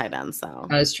against tight ends, though.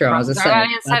 That is true. I was Broncos going are to bad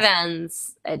against tight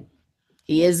ends.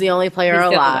 He is the only player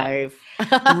alive.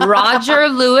 Roger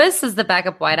Lewis is the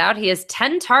backup wideout. He has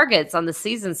 10 targets on the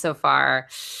season so far.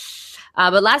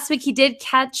 But last week he did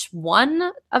catch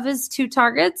one of his 2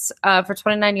 targets for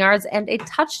 29 yards and a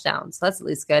touchdown. So that's at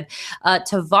least good.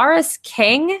 Tavares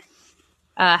King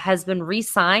has been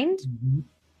re-signed.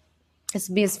 This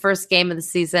will be his first game of the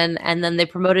season. And then they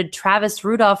promoted Travis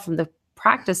Rudolph from the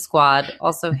practice squad,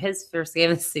 also his first game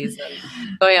of the season,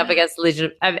 going up against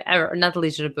not the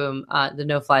Legion of Boom, the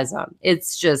no-fly zone.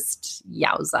 It's just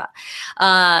yowza.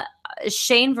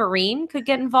 Shane Vereen could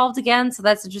get involved again, so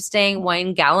that's interesting.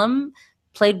 Wayne Gallum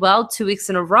played well 2 weeks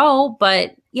in a row,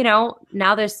 but now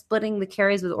they're splitting the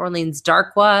carries with Orleans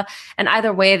Darkwa, and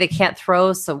either way they can't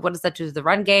throw, so what does that do to the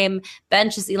run game?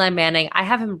 Bench is Eli Manning. I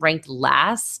have him ranked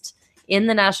last in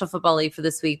the National Football League for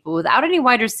this week, but without any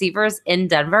wide receivers in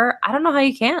Denver, I don't know how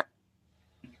you can't.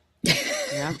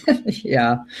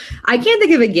 Yeah. I can't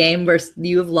think of a game where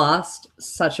you have lost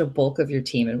such a bulk of your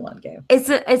team in one game.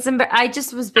 I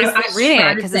just was basically reading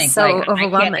it because it's so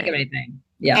overwhelming. I can't think of anything.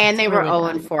 Yeah. And they were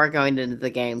 0-4 going into the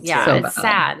game, too. Yeah, So it's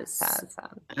sad. It's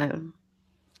sad.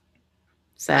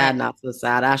 Sad, not so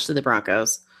sad. Ashley, the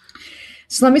Broncos.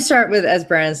 So let me start with, as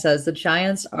Brandon says, the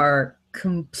Giants are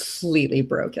completely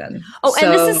broken. Oh,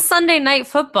 and this is Sunday Night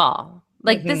Football.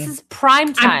 This is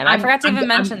prime time. I forgot to even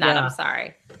mention that. I'm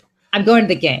sorry. I'm going to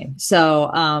the game.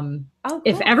 So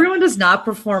if everyone does not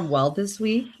perform well this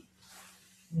week,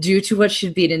 due to what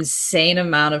should be an insane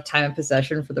amount of time and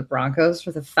possession for the Broncos,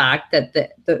 for the fact that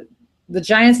the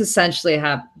Giants essentially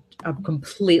have a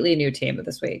completely new team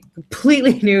this week,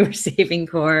 completely new receiving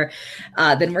core,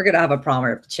 then we're going to have a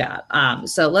problem with the chat.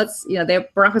 So let's, the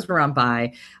Broncos were on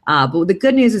bye. But the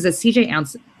good news is that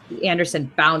CJ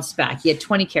Anderson bounced back. He had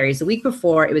 20 carries. The week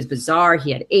before, it was bizarre.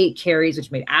 He had 8 carries,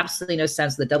 which made absolutely no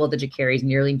sense with the double-digit carries,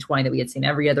 nearly 20 that we had seen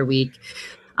every other week.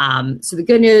 So the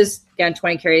good news, again,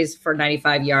 20 carries for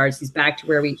 95 yards. He's back to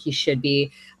where he should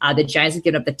be. The Giants have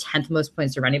given up the 10th most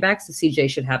points to running backs, so CJ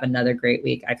should have another great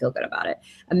week. I feel good about it.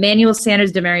 Emmanuel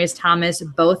Sanders, Demaryius Thomas,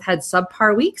 both had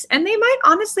subpar weeks, and they might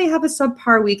honestly have a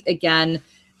subpar week again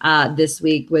this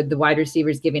week with the wide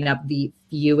receivers giving up the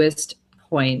fewest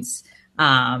points.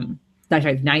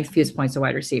 9th fewest points to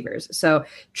wide receivers. So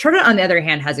Trotter, on the other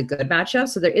hand, has a good matchup.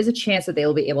 So there is a chance that they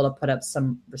will be able to put up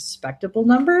some respectable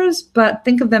numbers, but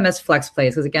think of them as flex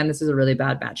plays. Because again, this is a really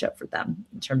bad matchup for them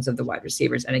in terms of the wide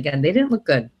receivers. And again, they didn't look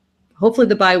good. Hopefully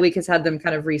the bye week has had them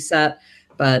kind of reset,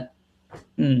 but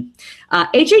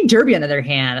AJ Derby, on the other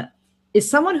hand, is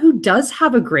someone who does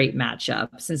have a great matchup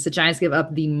since the Giants give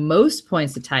up the most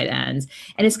points to tight ends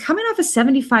and is coming off a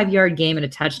 75-yard game and a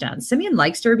touchdown. Simeon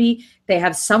likes Derby. They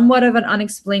have somewhat of an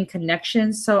unexplained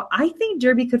connection. So I think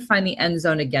Derby could find the end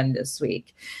zone again this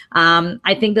week.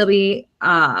 I think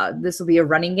this will be a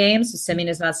running game. So Simeon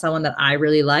is not someone that I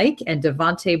really like. And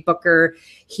Devontae Booker,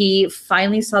 he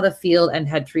finally saw the field and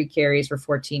had 3 carries for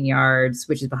 14 yards,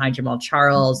 which is behind Jamal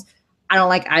Charles. I don't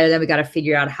like either of them. We got to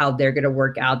figure out how they're going to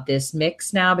work out this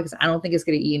mix now, because I don't think it's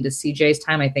going to eat into CJ's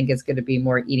time. I think it's going to be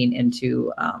more eating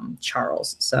into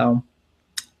Charles. So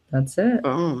that's it.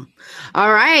 Boom.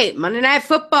 All right. Monday Night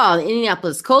Football. The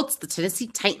Indianapolis Colts, the Tennessee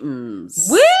Titans.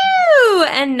 Woo!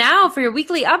 And now for your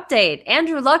weekly update.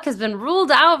 Andrew Luck has been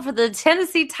ruled out for the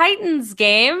Tennessee Titans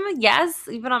game. Yes,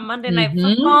 even on Monday Night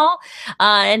Football.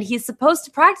 And he's supposed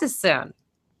to practice soon.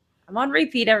 I'm on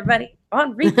repeat, everybody.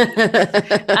 On repeat.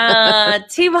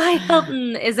 T.Y.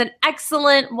 Hilton is an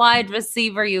excellent wide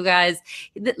receiver, you guys.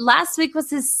 Last week was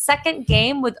his second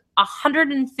game with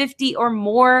 150 or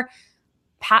more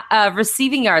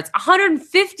receiving yards.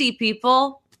 150,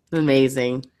 people.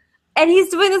 Amazing. And he's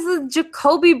doing this with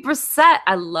Jacoby Brissett.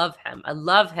 I love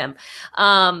him.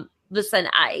 Listen,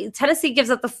 Tennessee gives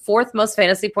up the 4th most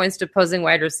fantasy points to opposing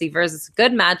wide receivers. It's a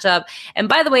good matchup. And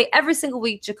by the way, every single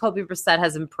week, Jacoby Brissett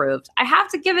has improved. I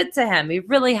have to give it to him. He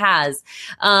really has.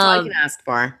 That's all I can ask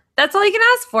for. That's all you can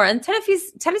ask for. And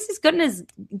Tennessee's goodness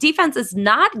defense is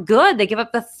not good. They give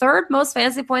up the third most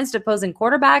fantasy points to opposing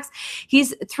quarterbacks.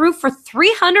 He's threw for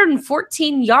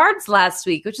 314 yards last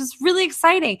week, which is really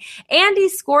exciting. And he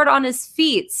scored on his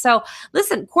feet. So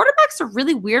listen, quarterbacks are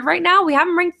really weird right now. We have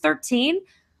him ranked 13.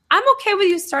 I'm okay with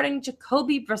you starting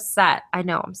Jacoby Brissett. I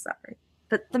know, I'm sorry.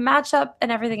 But the matchup and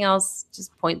everything else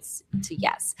just points to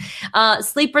yes.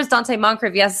 Sleepers, Dante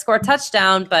Moncrief, yes, score a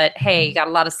touchdown, but hey, you got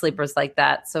a lot of sleepers like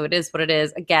that. So it is what it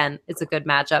is. Again, it's a good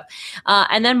matchup.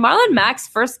 And then Marlon Mack's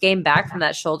first game back from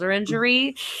that shoulder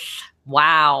injury.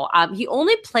 Wow. He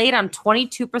only played on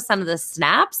 22% of the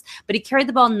snaps, but he carried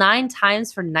the ball 9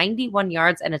 times for 91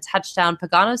 yards and a touchdown.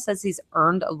 Pagano says he's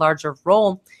earned a larger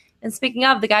role. And speaking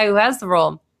of the guy who has the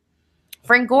role,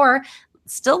 Frank Gore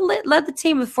still led the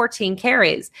team with 14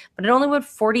 carries, but it only went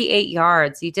 48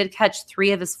 yards. He did catch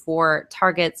 3 of his 4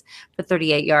 targets for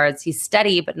 38 yards. He's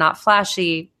steady, but not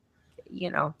flashy.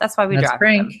 That's why we drafted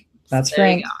him. That's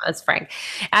Frank. That's Frank.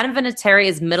 Adam Vinatieri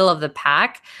is middle of the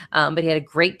pack, but he had a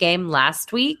great game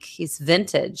last week. He's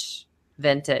vintage.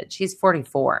 He's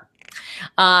 44.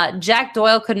 Jack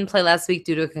Doyle couldn't play last week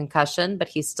due to a concussion, but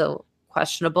he's still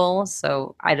questionable,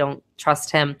 so I don't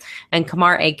trust him. And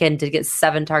Kamar Aiken did get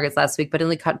 7 targets last week, but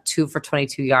only caught 2 for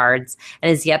 22 yards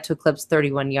and is yet to eclipse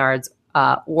 31 yards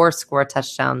or score a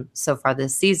touchdown so far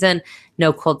this season.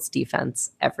 No Colts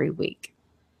defense every week.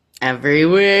 All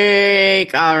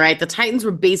right. The Titans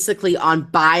were basically on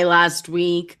bye last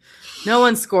week. No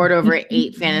one scored over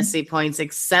 8 fantasy points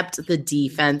except the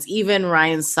defense. Even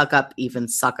Ryan Suckup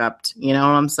suck-upped. You know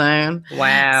what I'm saying?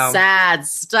 Wow. Sad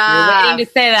stuff. You're waiting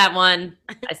to say that one.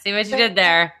 I see what you did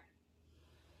there.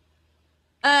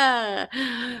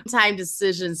 Time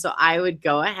decision. So I would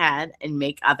go ahead and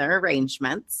make other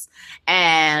arrangements.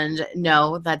 And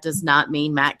no, that does not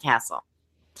mean Matt Castle.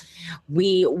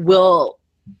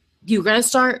 You're going to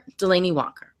start Delaney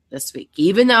Walker this week.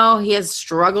 Even though he has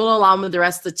struggled along with the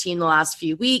rest of the team the last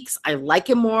few weeks, I like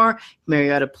him more.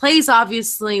 Mariota plays,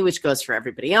 obviously, which goes for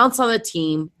everybody else on the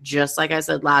team, just like I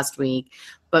said last week.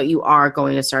 But you are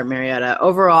going to start Mariota.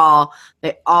 Overall,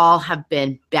 they all have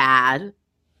been bad,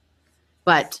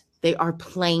 but they are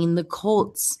playing the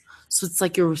Colts. So it's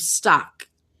like you're stuck.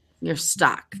 You're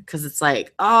stuck because it's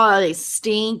like, oh, they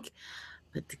stink,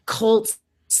 but the Colts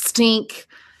stink.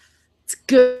 It's a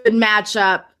good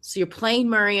matchup. So you're playing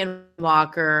Murray and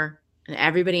Walker, and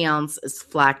everybody else is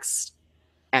flexed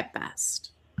at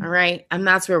best. All right? And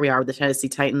that's where we are with the Tennessee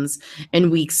Titans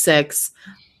in week 6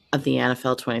 of the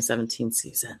NFL 2017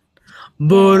 season.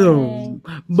 Boom.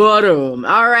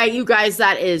 All right, you guys,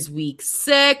 that is week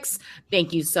 6.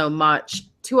 Thank you so much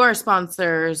to our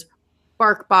sponsors,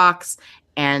 BarkBox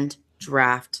and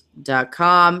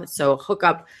Draft.com. So hook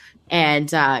up and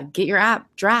get your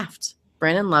app, Draft.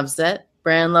 Brandon loves it.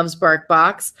 Brandon loves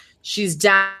BarkBox. She's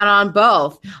down on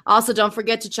both. Also, don't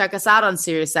forget to check us out on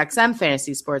SiriusXM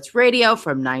Fantasy Sports Radio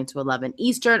from 9 to 11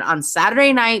 Eastern on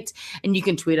Saturday night. And you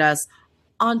can tweet us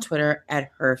on Twitter at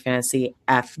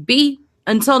HerFantasyFB.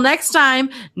 Until next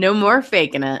time, no more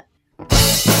faking it.